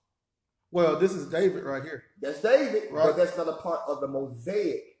Psalm. Well, this is David right here. That's David, but that's not a part of the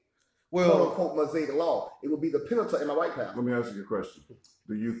Mosaic, quote unquote, Mosaic law. It would be the Pentateuch. Am I right, pal? Let me ask you a question.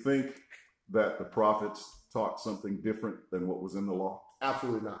 Do you think that the prophets taught something different than what was in the law?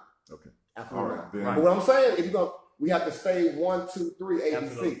 Absolutely not. Okay. Absolutely not. Then, but what I'm saying, if you're going, we have to stay 1, 2, 3, A, B,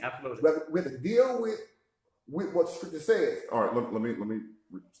 C. Absolutely. We have to deal with what Scripture says. All right. Let me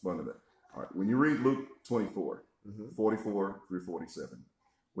respond to that. All right. When you read Luke 24, 44 through 47.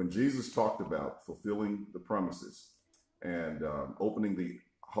 When Jesus talked about fulfilling the promises and opening the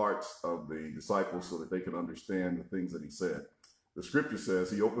hearts of the disciples so that they could understand the things that he said, the scripture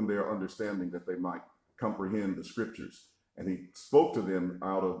says he opened their understanding that they might comprehend the scriptures. And he spoke to them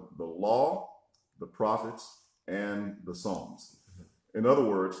out of the law, the prophets, and the Psalms. In other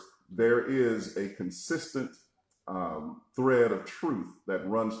words, there is a consistent thread of truth that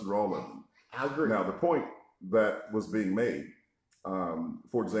runs through all of them. I agree. Now, the point that was being made,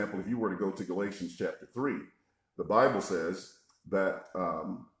 for example, if you were to go to Galatians chapter 3, the Bible says that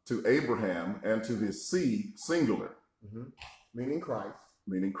to Abraham and to his seed, singular. Meaning Christ.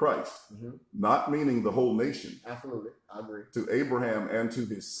 Meaning Christ. Not meaning the whole nation. Absolutely. I agree. To Abraham and to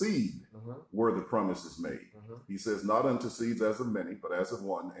his seed were the promises made. He says, not unto seeds as of many, but as of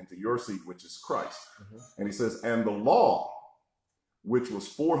one, and to your seed, which is Christ. And he says, and the law, which was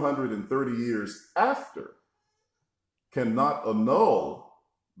 430 years after, cannot annul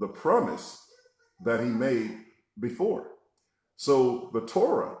the promise that he made before. So the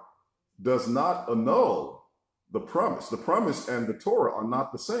Torah does not annul the promise. The promise and the Torah are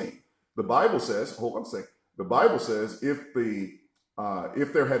not the same. The Bible says, hold on a second. The Bible says if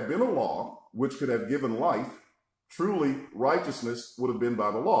there had been a law which could have given life, truly righteousness would have been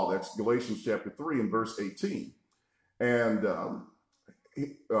by the law. That's Galatians chapter 3 and verse 18. And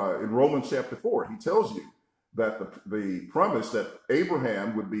in Romans chapter 4, he tells you that the promise that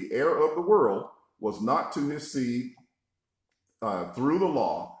Abraham would be heir of the world was not to his seed through the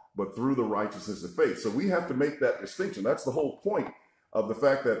law, but through the righteousness of faith. So we have to make that distinction. That's the whole point of the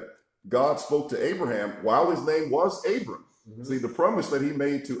fact that God spoke to Abraham while his name was Abram. See, the promise that he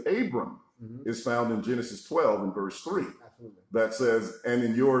made to Abram is found in Genesis 12 and verse 3. Absolutely. That says, and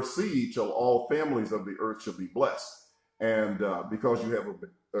in your seed shall all families of the earth shall be blessed. And because you have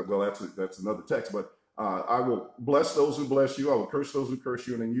that's another text, but I will bless those who bless you. I will curse those who curse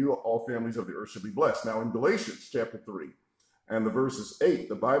you. And in you, all families of the earth shall be blessed. Now in Galatians chapter 3, and the verses 8,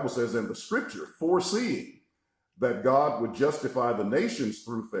 the Bible says, in the scripture, foreseeing that God would justify the nations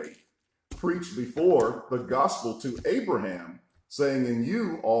through faith, preached before the gospel to Abraham, saying, in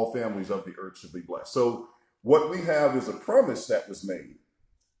you all families of the earth shall be blessed. So what we have is a promise that was made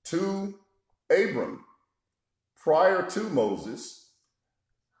to Abram prior to Moses,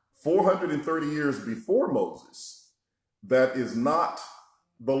 430 years before Moses. That is not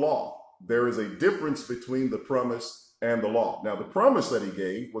the law. There is a difference between the promise and the law. Now, the promise that he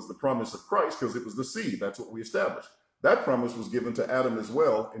gave was the promise of Christ because it was the seed. That's what we established. That promise was given to Adam as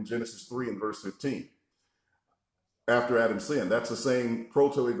well in Genesis 3 and verse 15. After Adam sinned, that's the same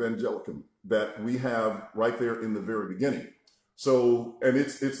proto-evangelicum that we have right there in the very beginning. So, and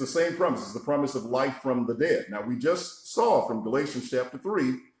it's the same promise. It's the promise of life from the dead. Now, we just saw from Galatians chapter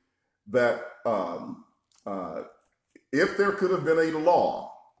 3 that if there could have been a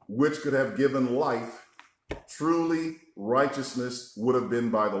law which could have given life, truly righteousness would have been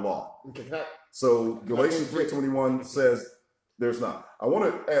by the law. So Galatians 3:21 says there's not. I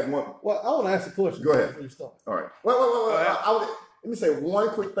want to add one. Well, I want to ask a question. Go ahead. All right. Wait. Let me say one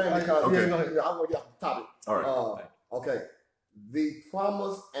quick thing because okay. I want to get off the topic. All right. Okay. The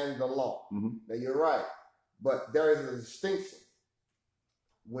promise and the law. Now you're right, but there is a distinction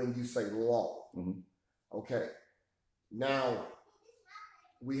when you say law. Okay. Now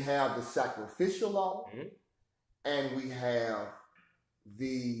we have the sacrificial law, and we have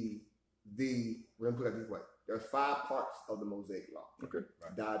the we're gonna put it this way. There's 5 parts of the Mosaic law. Okay.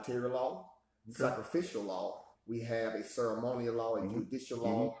 Dietary law, sacrificial law. We have a ceremonial law, a judicial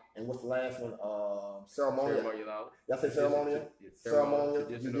law, and what's the last one? Ceremonial law. That's a ceremonial. Ceremonial,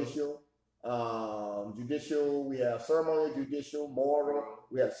 judicial. Judicial. We have ceremonial, judicial, moral.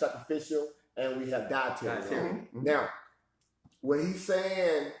 We have sacrificial, and we have dietary. Now, when he's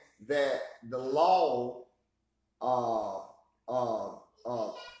saying that the law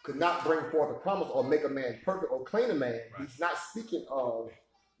could not bring forth a promise or make a man perfect or clean a man, he's not speaking of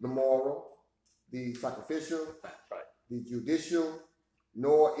the moral, the sacrificial, the judicial,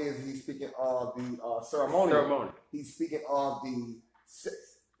 nor is he speaking of the ceremonial. He's speaking of the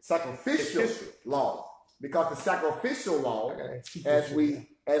sacrificial law, because the sacrificial law, as we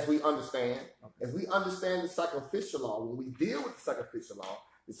understand the sacrificial law, when we deal with the sacrificial law,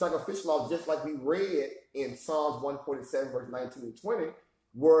 just like we read in Psalms 147, verse 19 and 20,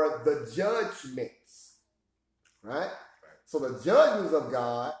 were the judgments, right? So the judgments of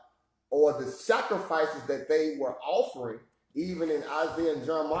God, or the sacrifices that they were offering, even in Isaiah and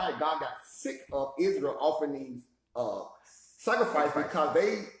Jeremiah, God got sick of Israel offering these sacrifices because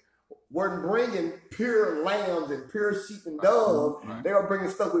weren't bringing pure lambs and pure sheep and doves. They were bringing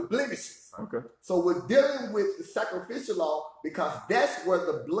stuff with blemishes. Okay. So we're dealing with the sacrificial law because that's where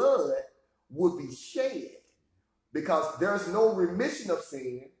the blood would be shed. Because there's no remission of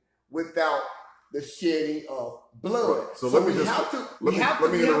sin without the shedding of blood. So let me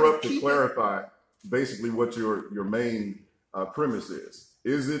interrupt to keep clarify basically what your main premise is.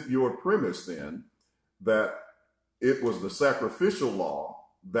 Is it your premise then that it was the sacrificial law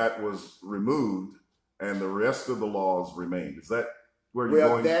that was removed and the rest of the laws remained? Is that where you're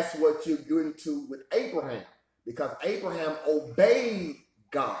going? Well, that's what you're going to with Abraham, because Abraham obeyed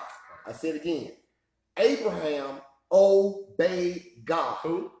God. I said it again. Abraham obeyed God.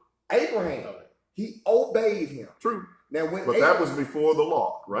 Who? Abraham. He obeyed him. True. Now, when but that was before the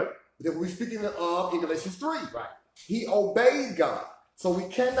law, right? That we're speaking of in Galatians 3. Right. He obeyed God. So we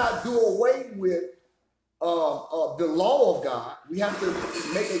cannot do away with the law of God. We have to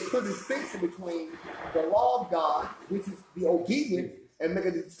make a clear distinction between the law of God, which is the obedience, and make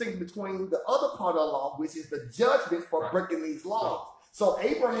a distinction between the other part of the law, which is the judgment for breaking these laws. So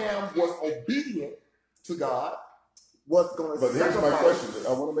Abraham was obedient to God, was going to But here's sacrifice. my question.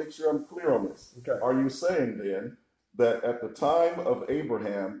 I want to make sure I'm clear on this. Okay. Are you saying then that at the time of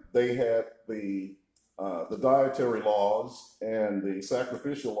Abraham, they had the dietary laws and the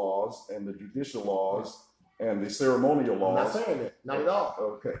sacrificial laws and the judicial laws and the ceremonial I'm laws? not saying that. Not at all.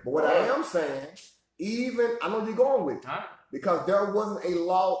 Okay. But what I am saying, even, I know where you're going with it, because there wasn't a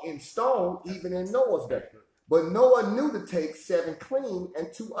law in stone even in Noah's day. But Noah knew to take 7 clean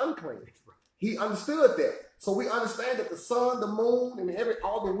and 2 unclean. He understood that. So we understand that the sun, the moon, and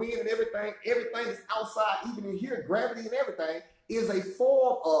all the wind and everything that's outside, even in here, gravity and everything, is a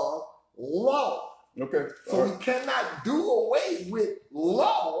form of law. Okay. So we cannot do away with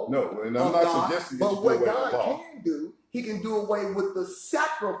law. No, and I'm not suggesting that you but do away what with God law. can do, he can do away with the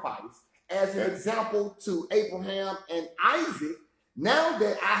sacrifice as an example to Abraham and Isaac. Now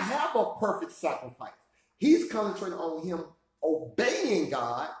that I have a perfect sacrifice, he's concentrating on him obeying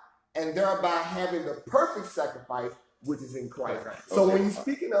God and thereby having the perfect sacrifice, which is in Christ. So when you're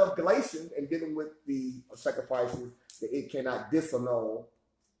speaking of Galatians and dealing with the sacrifices, that it cannot disannul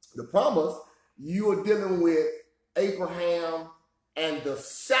the promise, you are dealing with Abraham and the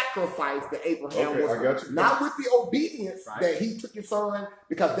sacrifice that Abraham was, not with the obedience that he took his son,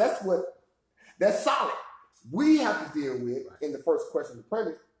 because that's solid. We have to deal with in the first question of the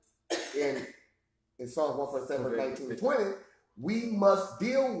premise in Psalms 147, verse 19 to 20. We must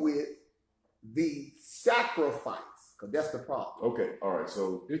deal with the sacrifice, because that's the problem. Okay, all right.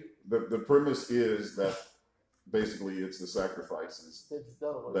 So the premise is that basically it's the sacrifices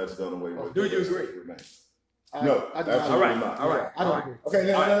that's done away with. Do you agree? No, absolutely not. All right. I don't agree. Okay,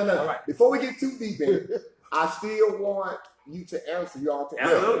 no. All right. Before we get too deep in it, I still want you to answer. You all to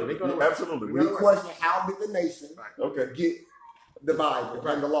Absolutely. answer. Absolutely. We question, how did the nation get the Bible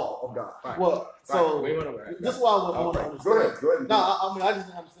and the law of God? Right. Well, so this is why I want to understand. Go ahead. No, I just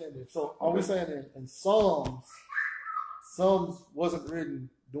didn't understand this. So are we saying in Psalms wasn't written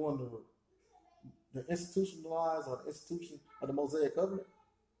during the institutionalized or the institution of the Mosaic covenant?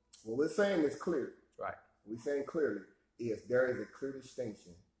 What we're saying is clear. Right. We're saying clearly is there is a clear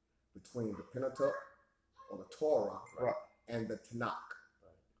distinction between the Pentateuch or the Torah and the Tanakh.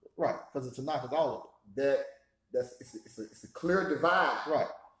 Right, because the Tanakh is all of it. It's a clear divide. Right.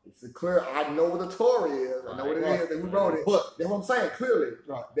 It's a clear. I know what the Torah is. I know what it is. And we wrote it. But that's what I'm saying clearly.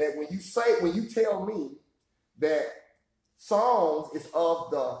 Right. That when you tell me that Psalms is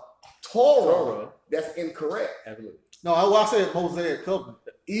of the Torah, that's incorrect. Absolutely. No, I said Mosaic covenant.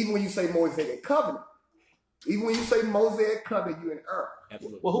 Even when you say Mosaic covenant, you're in error.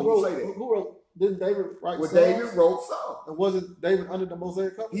 Absolutely. Well, who wrote? Didn't David write? Well, Psalms? David wrote Psalms. And wasn't David under the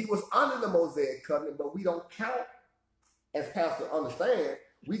Mosaic covenant? He was under the Mosaic covenant, but we don't count, as Pastor understands,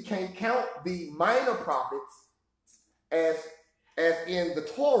 we can't count the minor prophets as in the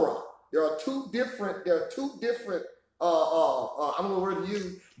Torah. There are two different. I don't know the word to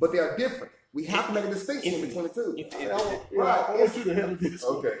use, but they are different. We have to make a distinction between the two. I want you to handle this.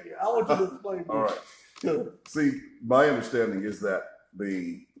 Okay. I want you to explain this. All right. See, my understanding is that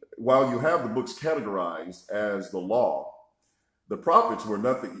while you have the books categorized as the law, the prophets were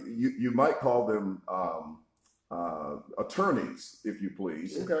nothing. You might call them attorneys, if you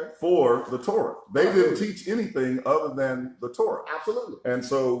please, for the Torah. They didn't teach anything other than the Torah. Absolutely. And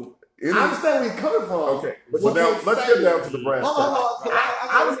so I understand where you're coming from. Okay. So now let's get down to the brass tacks.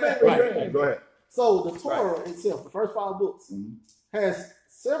 I understand where you're going. Go ahead. So the Torah itself, the first 5 books, has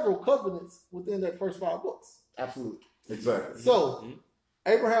several covenants within that first 5 books. Absolutely. Exactly. So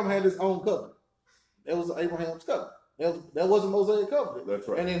Abraham had his own covenant. It was Abraham's covenant. That was a Mosaic covenant. That's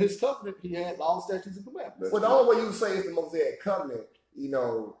right. And in his covenant, he had laws, statutes, and commandments. That's Well, the true. only way you say it's the Mosaic covenant, you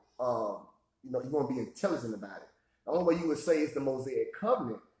want to be intelligent about it. The only way you would say it's the Mosaic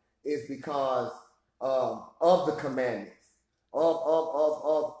covenant is because of the commandments,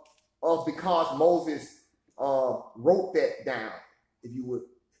 because Moses wrote that down, if you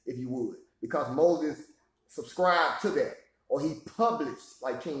would, because Moses subscribed to that, or he published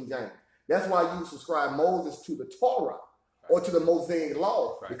like King James. That's why you subscribe Moses to the Torah or to the Mosaic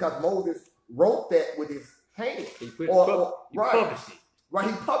law, because Moses wrote that with his hand. He published it. Right,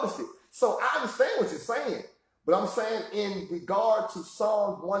 he published it. So I understand what you're saying, but I'm saying in regard to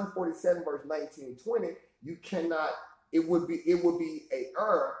Psalms 147, verse 19 and 20, you cannot. It would be an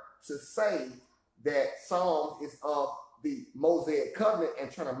error to say that Psalms is of the Mosaic covenant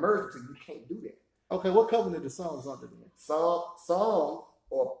and trying to merge it. You can't do that. Okay, what covenant is Psalms under then? Psalm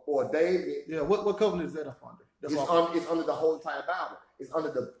or David. Yeah, what covenant is that up under? It's under the whole entire Bible. It's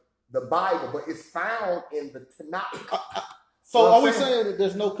under the Bible, but it's found in the Tanakh. So are we saying that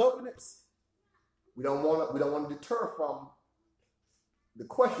there's no covenants? We don't want to deter from the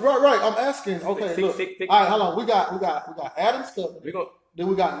question. Right. I'm asking. Okay, look. All right, hold on. We got Adam's covenant. Then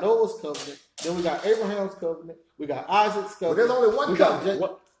we got Noah's covenant. Then we got Abraham's covenant. We got Isaac's covenant. But there's only one covenant.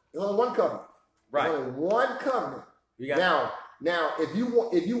 There's only one covenant. Right. There's only one covenant. Now, if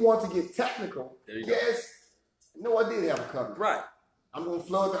you want to get technical, yes, Noah did have a covenant. Right. I'm going to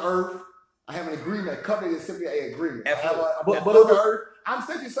flood the earth. I have an agreement. A covenant is simply an agreement. But the earth. I'm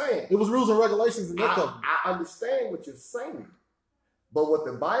simply saying. It was rules and regulations in that covenant. I understand what you're saying. But what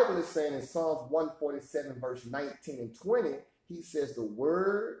the Bible is saying in Psalms 147, verse 19 and 20, he says the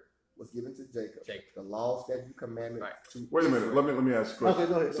word was given to Jacob. The law, statute, commandment. Right. Wait a minute. Let me ask you a question.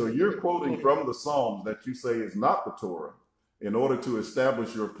 Okay, go ahead. So you're quoting from the Psalms that you say is not the Torah in order to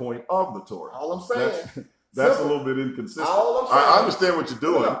establish your point of the Torah. All I'm saying. That's a little bit inconsistent. All I'm saying, I understand what you're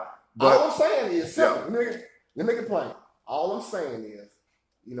doing. But all I'm saying is simple. Let me make it plain. All I'm saying is,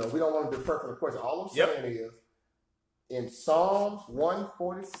 we don't want to defer from the question. All I'm saying is, in Psalms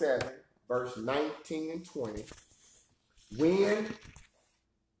 147, verse 19 and 20, when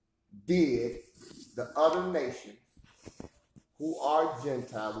did the other nations who are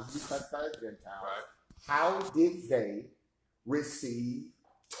Gentiles, we classify as Gentiles, how did they receive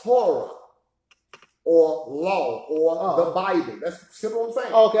Torah or law or the Bible? That's simple what I'm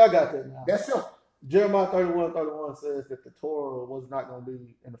saying. Okay, I got that now. That's simple. Jeremiah 31:31 says that the Torah was not going to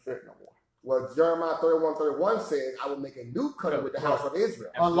be in effect no more. Well, Jeremiah 31:31 says, I will make a new covenant with the house of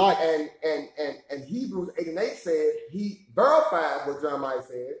Israel. Unlike and Hebrews 8:8 says, he verifies what Jeremiah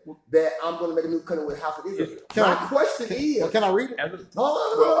said, that I'm going to make a new covenant with the house of Israel. My question is, can I read it?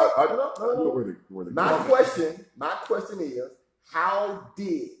 My question is, how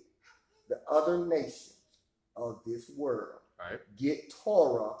did the other nations of this world get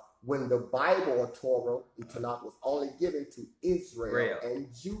Torah when the Bible or Torah, the Tanakh, was only given to Israel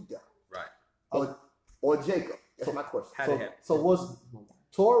and Judah? Right. Or Jacob? That's my question. So was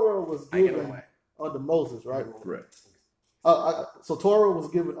Torah was given under Moses, right? Correct. So Torah was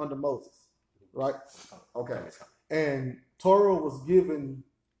given under Moses, right? Okay. And Torah was given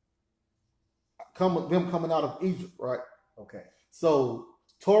them coming out of Egypt, right? Okay. So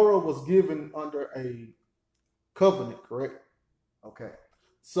Torah was given under a covenant, correct? Okay.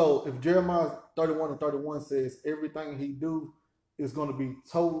 So if Jeremiah 31:31 says everything he do is going to be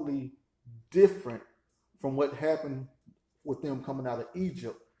totally different from what happened with them coming out of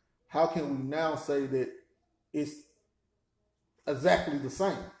Egypt, how can we now say that it's exactly the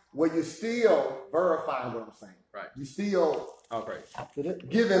same? Well, you're still verifying what I'm saying. Right. You still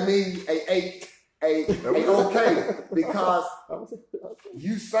giving me a okay, because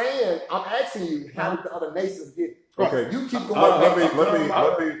you saying, I'm asking you, how did the other nations get? Okay, you keep going. Let me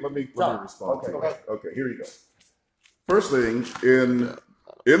respond. Okay, here you go. First thing,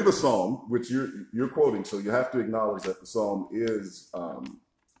 in the Psalm, which you're quoting, so you have to acknowledge that the Psalm is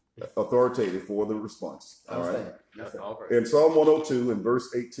authoritative for the response. All right. In Psalm 102 and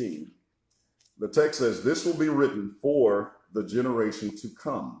verse 18, the text says, "This will be written for the generation to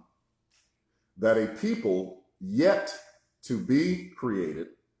come, that a people yet to be created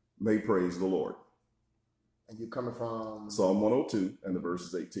may praise the Lord." And you're coming from Psalm 102 and the verse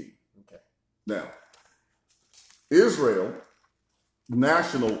is 18. Okay. Now, Israel,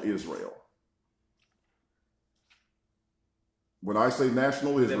 national Israel. When I say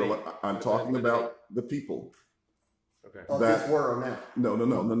national Israel, I'm talking about the people. Okay. Of this world now. No.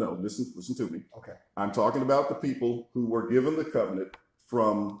 Listen to me. Okay. I'm talking about the people who were given the covenant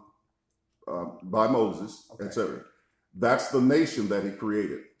from by Moses, etc. That's the nation that he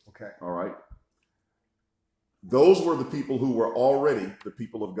created. Okay. All right. Those were the people who were already the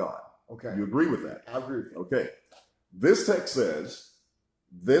people of God. Okay. You agree with that? I agree with you. Okay. This text says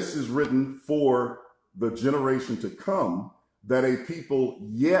this is written for the generation to come, that a people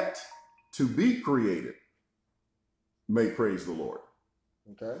yet to be created may praise the Lord.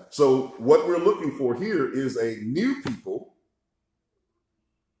 Okay. So what we're looking for here is a new people,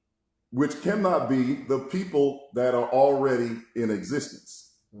 which cannot be the people that are already in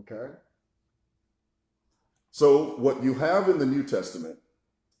existence. Okay. So what you have in the New Testament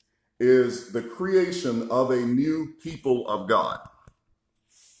is the creation of a new people of God.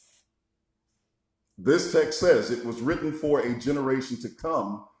 This text says it was written for a generation to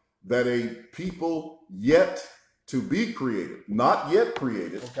come, that a people yet to be created, not yet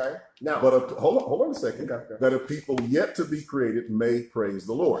created. Okay. Now, But hold on a second. Okay. That a people yet to be created may praise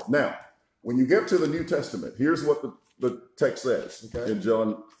the Lord. Now, when you get to the New Testament, here's what the text says in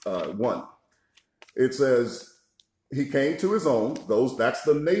John 1. It says, he came to his own, that's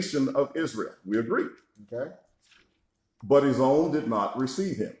the nation of Israel. We agree. Okay. But his own did not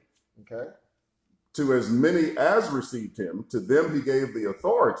receive him. Okay. To as many as received him, to them he gave the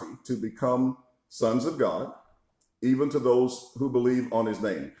authority to become sons of God, even to those who believe on his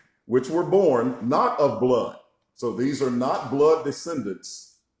name, which were born not of blood. So these are not blood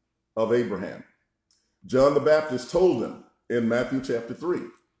descendants of Abraham. John the Baptist told them in Matthew chapter 3,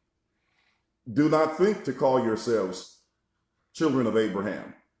 do not think to call yourselves children of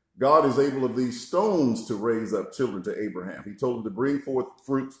Abraham. God is able of these stones to raise up children to Abraham. He told them to bring forth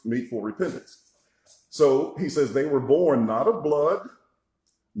fruit meet for repentance. So he says they were born not of blood,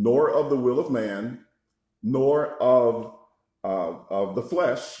 nor of the will of man, nor of the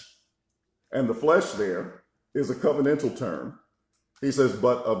flesh. And the flesh there is a covenantal term. He says,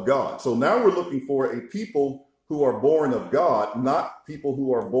 but of God. So now we're looking for a people who are born of God, not people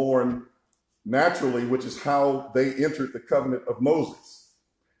who are born naturally, which is how they entered the covenant of Moses.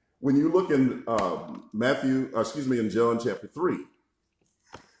 When you look in in John chapter 3,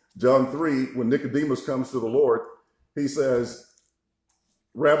 John 3, when Nicodemus comes to the Lord, he says,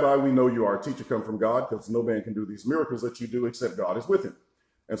 Rabbi, we know you are a teacher come from God, because no man can do these miracles that you do except God is with him.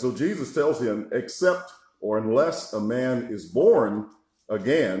 And so Jesus tells him, except or unless a man is born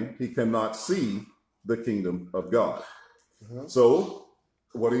again, he cannot see the kingdom of God. So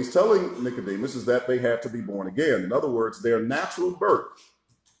what he's telling Nicodemus is that they had to be born again. In other words, their natural birth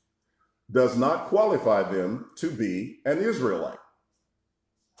does not qualify them to be an Israelite.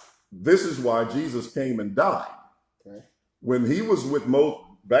 This is why Jesus came and died. Okay. When he was with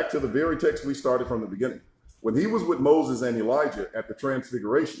back to the very text we started from the beginning, when he was with Moses and Elijah at the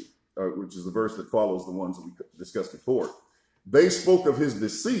transfiguration, which is the verse that follows the ones that we discussed before, they spoke of his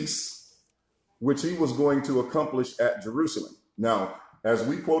decease, which he was going to accomplish at Jerusalem. Now, as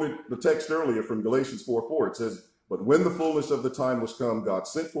we quoted the text earlier from Galatians 4:4, it says, but when the fullness of the time was come, God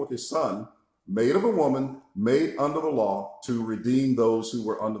sent forth his son, made of a woman, made under the law, to redeem those who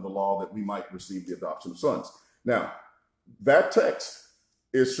were under the law, that we might receive the adoption of sons. Now, that text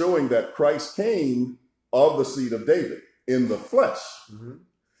is showing that Christ came of the seed of David in the flesh.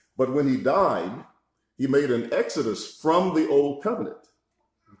 But when he died, he made an exodus from the old covenant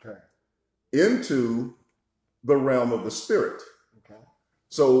into the realm of the spirit.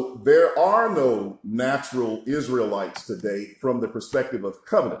 So there are no natural Israelites today from the perspective of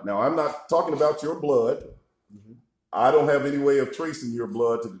covenant. Now, I'm not talking about your blood. I don't have any way of tracing your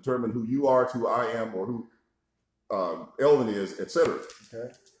blood to determine who you are, who I am, or who Elvin is, etc.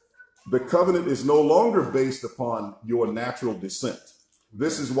 The covenant is no longer based upon your natural descent.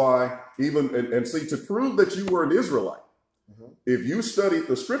 This is why and see, to prove that you were an Israelite, if you studied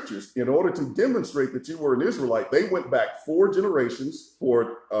the scriptures, in order to demonstrate that you were an Israelite, they went back 4 generations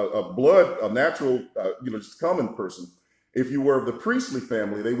for a natural, just common person. If you were of the priestly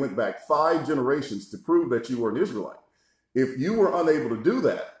family, they went back 5 generations to prove that you were an Israelite. If you were unable to do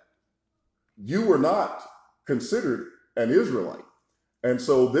that, you were not considered an Israelite. And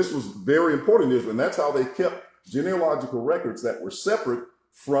so this was very important in Israel. And that's how they kept genealogical records that were separate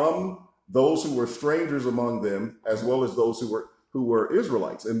from those who were strangers among them, as well as those who were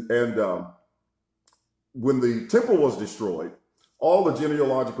Israelites. And when the temple was destroyed, all the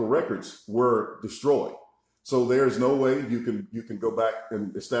genealogical records were destroyed. So there's no way you can go back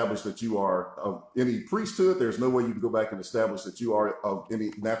and establish that you are of any priesthood. There's no way you can go back and establish that you are of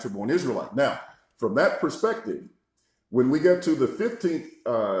any natural born Israelite. Now, from that perspective, when we get to the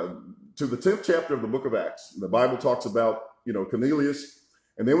 10th chapter of the book of Acts, the Bible talks about, Cornelius.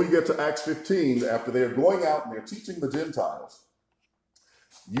 And then when you get to Acts 15, after they're going out and they're teaching the Gentiles,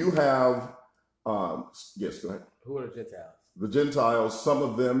 you have, yes, go ahead. Who are the Gentiles? The Gentiles, some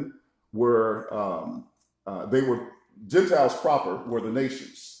of them were Gentiles proper were the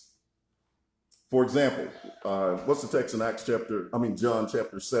nations. For example, what's the text in John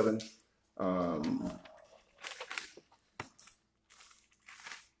chapter 7? I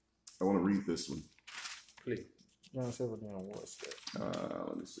want to read this one. Please. John 7, what's that?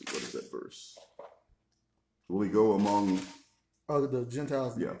 Let me see. What is that verse? Will he go among... Oh, the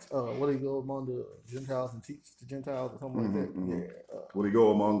Gentiles. Yeah. Will he go among the Gentiles and teach the Gentiles or something like that? Yeah. Will he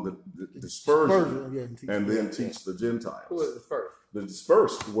go among the dispersion and then them. teach the Gentiles? Who was dispersed? The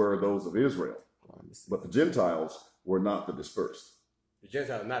dispersed were those of Israel, but the Gentiles were not the dispersed. The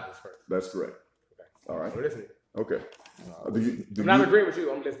Gentiles are not dispersed. That's correct. Okay. All right. I'm listening. Okay. I'm not agreeing with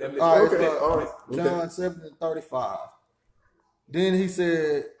you. I'm listening. All right, Okay. All right. John 7:35. Then he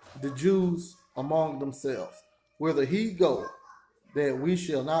said, the Jews among themselves, whither he go, that we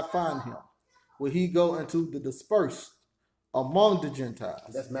shall not find him. Will he go into the dispersed among the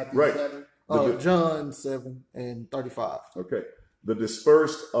Gentiles? That's Matthew Right. 7. John 7:35. Okay. The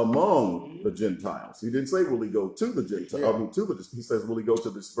dispersed among the Gentiles. He didn't say, will he go to the Gentiles? Yeah. He says, will he go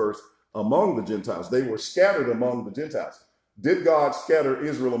to disperse among the Gentiles? They were scattered among the Gentiles. Did God scatter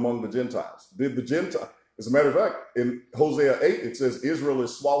Israel among the Gentiles? Did the Gentiles? As a matter of fact, in Hosea 8, it says Israel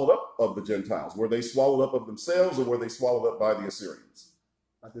is swallowed up of the Gentiles. Were they swallowed up of themselves, or were they swallowed up by the Assyrians?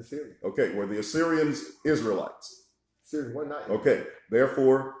 Not the Syrian. Okay, were the Assyrians Israelites? Syrian, what not? Okay,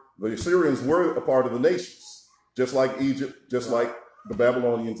 therefore, the Assyrians were a part of the nations, just like Egypt, just like the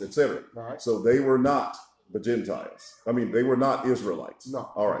Babylonians, etc. Right. So they were not the Gentiles. I mean, they were not Israelites.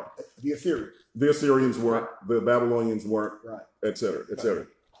 No. All right. The Assyrians. The Assyrians weren't, the Babylonians weren't, Right. etc., etc.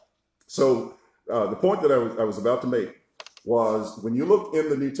 So the point that I was about to make was, when you look in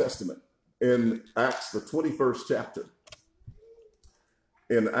the New Testament, in Acts, the 21st chapter,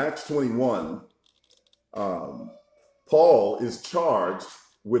 in Acts 21, Paul is charged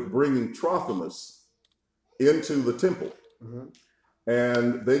with bringing Trophimus into the temple.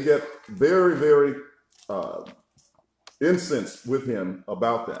 And they get very, very incensed with him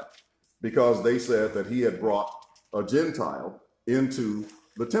about that, because they said that he had brought a Gentile into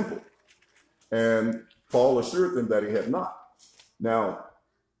the temple. And Paul assured them that he had not. Now,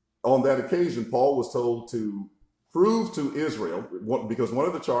 on that occasion, Paul was told to prove to Israel, because one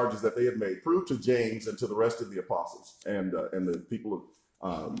of the charges that they had made, prove to James and to the rest of the apostles and the people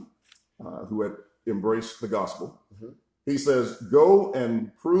who had embraced the gospel. He says, go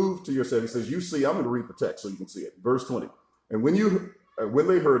and prove to yourself. He says, you see, I'm going to read the text so you can see it. Verse 20. And when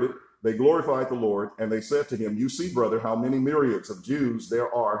they heard it, they glorified the Lord, and they said to him, you see, brother, how many myriads of Jews there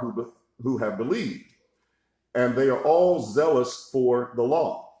are who have believed, and they are all zealous for the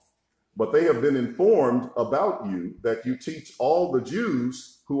law. But they have been informed about you that you teach all the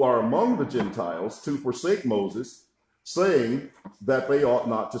Jews who are among the Gentiles to forsake Moses, saying that they ought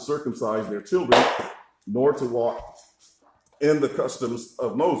not to circumcise their children, nor to walk in the customs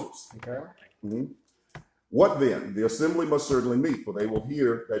of Moses. Okay. What then? The assembly must certainly meet, for they will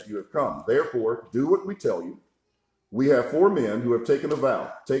hear that you have come. Therefore, do what we tell you. We have 4 men who have taken a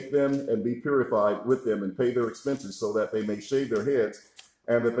vow. Take them and be purified with them, and pay their expenses, so that they may shave their heads,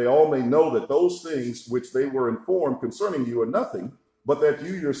 and that they all may know that those things which they were informed concerning you are nothing, but that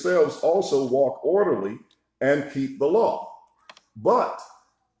you yourselves also walk orderly and keep the law. But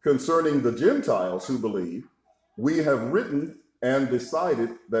concerning the Gentiles who believe, we have written and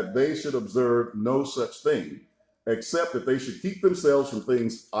decided that they should observe no such thing, except that they should keep themselves from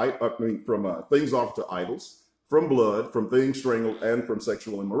things things offered to idols, from blood, from things strangled, and from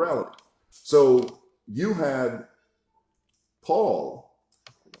sexual immorality. So you had Paul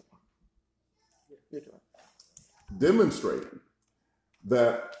demonstrating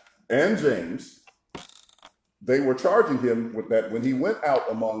that, and James, they were charging him with that when he went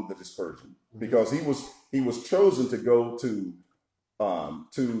out among the dispersion, because he was chosen to go to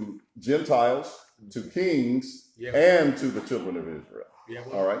Gentiles, to kings, and to the children of Israel.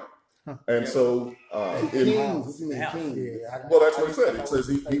 All right. And so, well, that's what it said. It says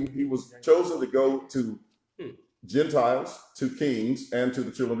he was chosen to go to Gentiles, to kings, and to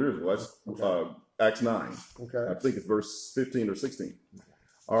the children of Israel. That's Acts 9. Okay. I think it's verse 15 or 16.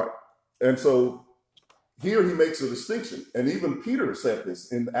 All right. And so here he makes a distinction. And even Peter said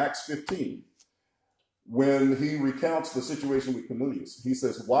this in Acts 15, when he recounts the situation with Cornelius. He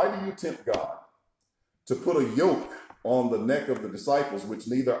says, why do you tempt God to put a yoke on the neck of the disciples, which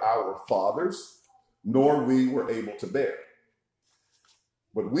neither our fathers nor we were able to bear?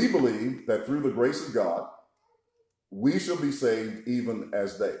 But we believe that through the grace of God, we shall be saved even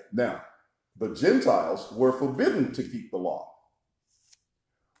as they. Now, the Gentiles were forbidden to keep the law.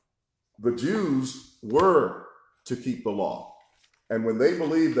 The Jews were to keep the law. And when they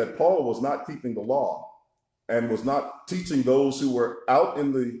believed that Paul was not keeping the law, and was not teaching those who were out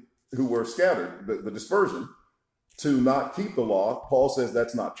who were scattered, the dispersion, to not keep the law, Paul says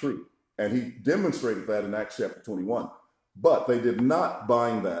that's not true. And he demonstrated that in Acts chapter 21. But they did not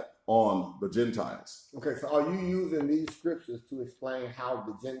bind that on the Gentiles. Okay, so are you using these scriptures to explain how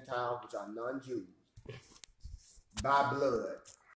the Gentiles, which are non-Jews, by blood,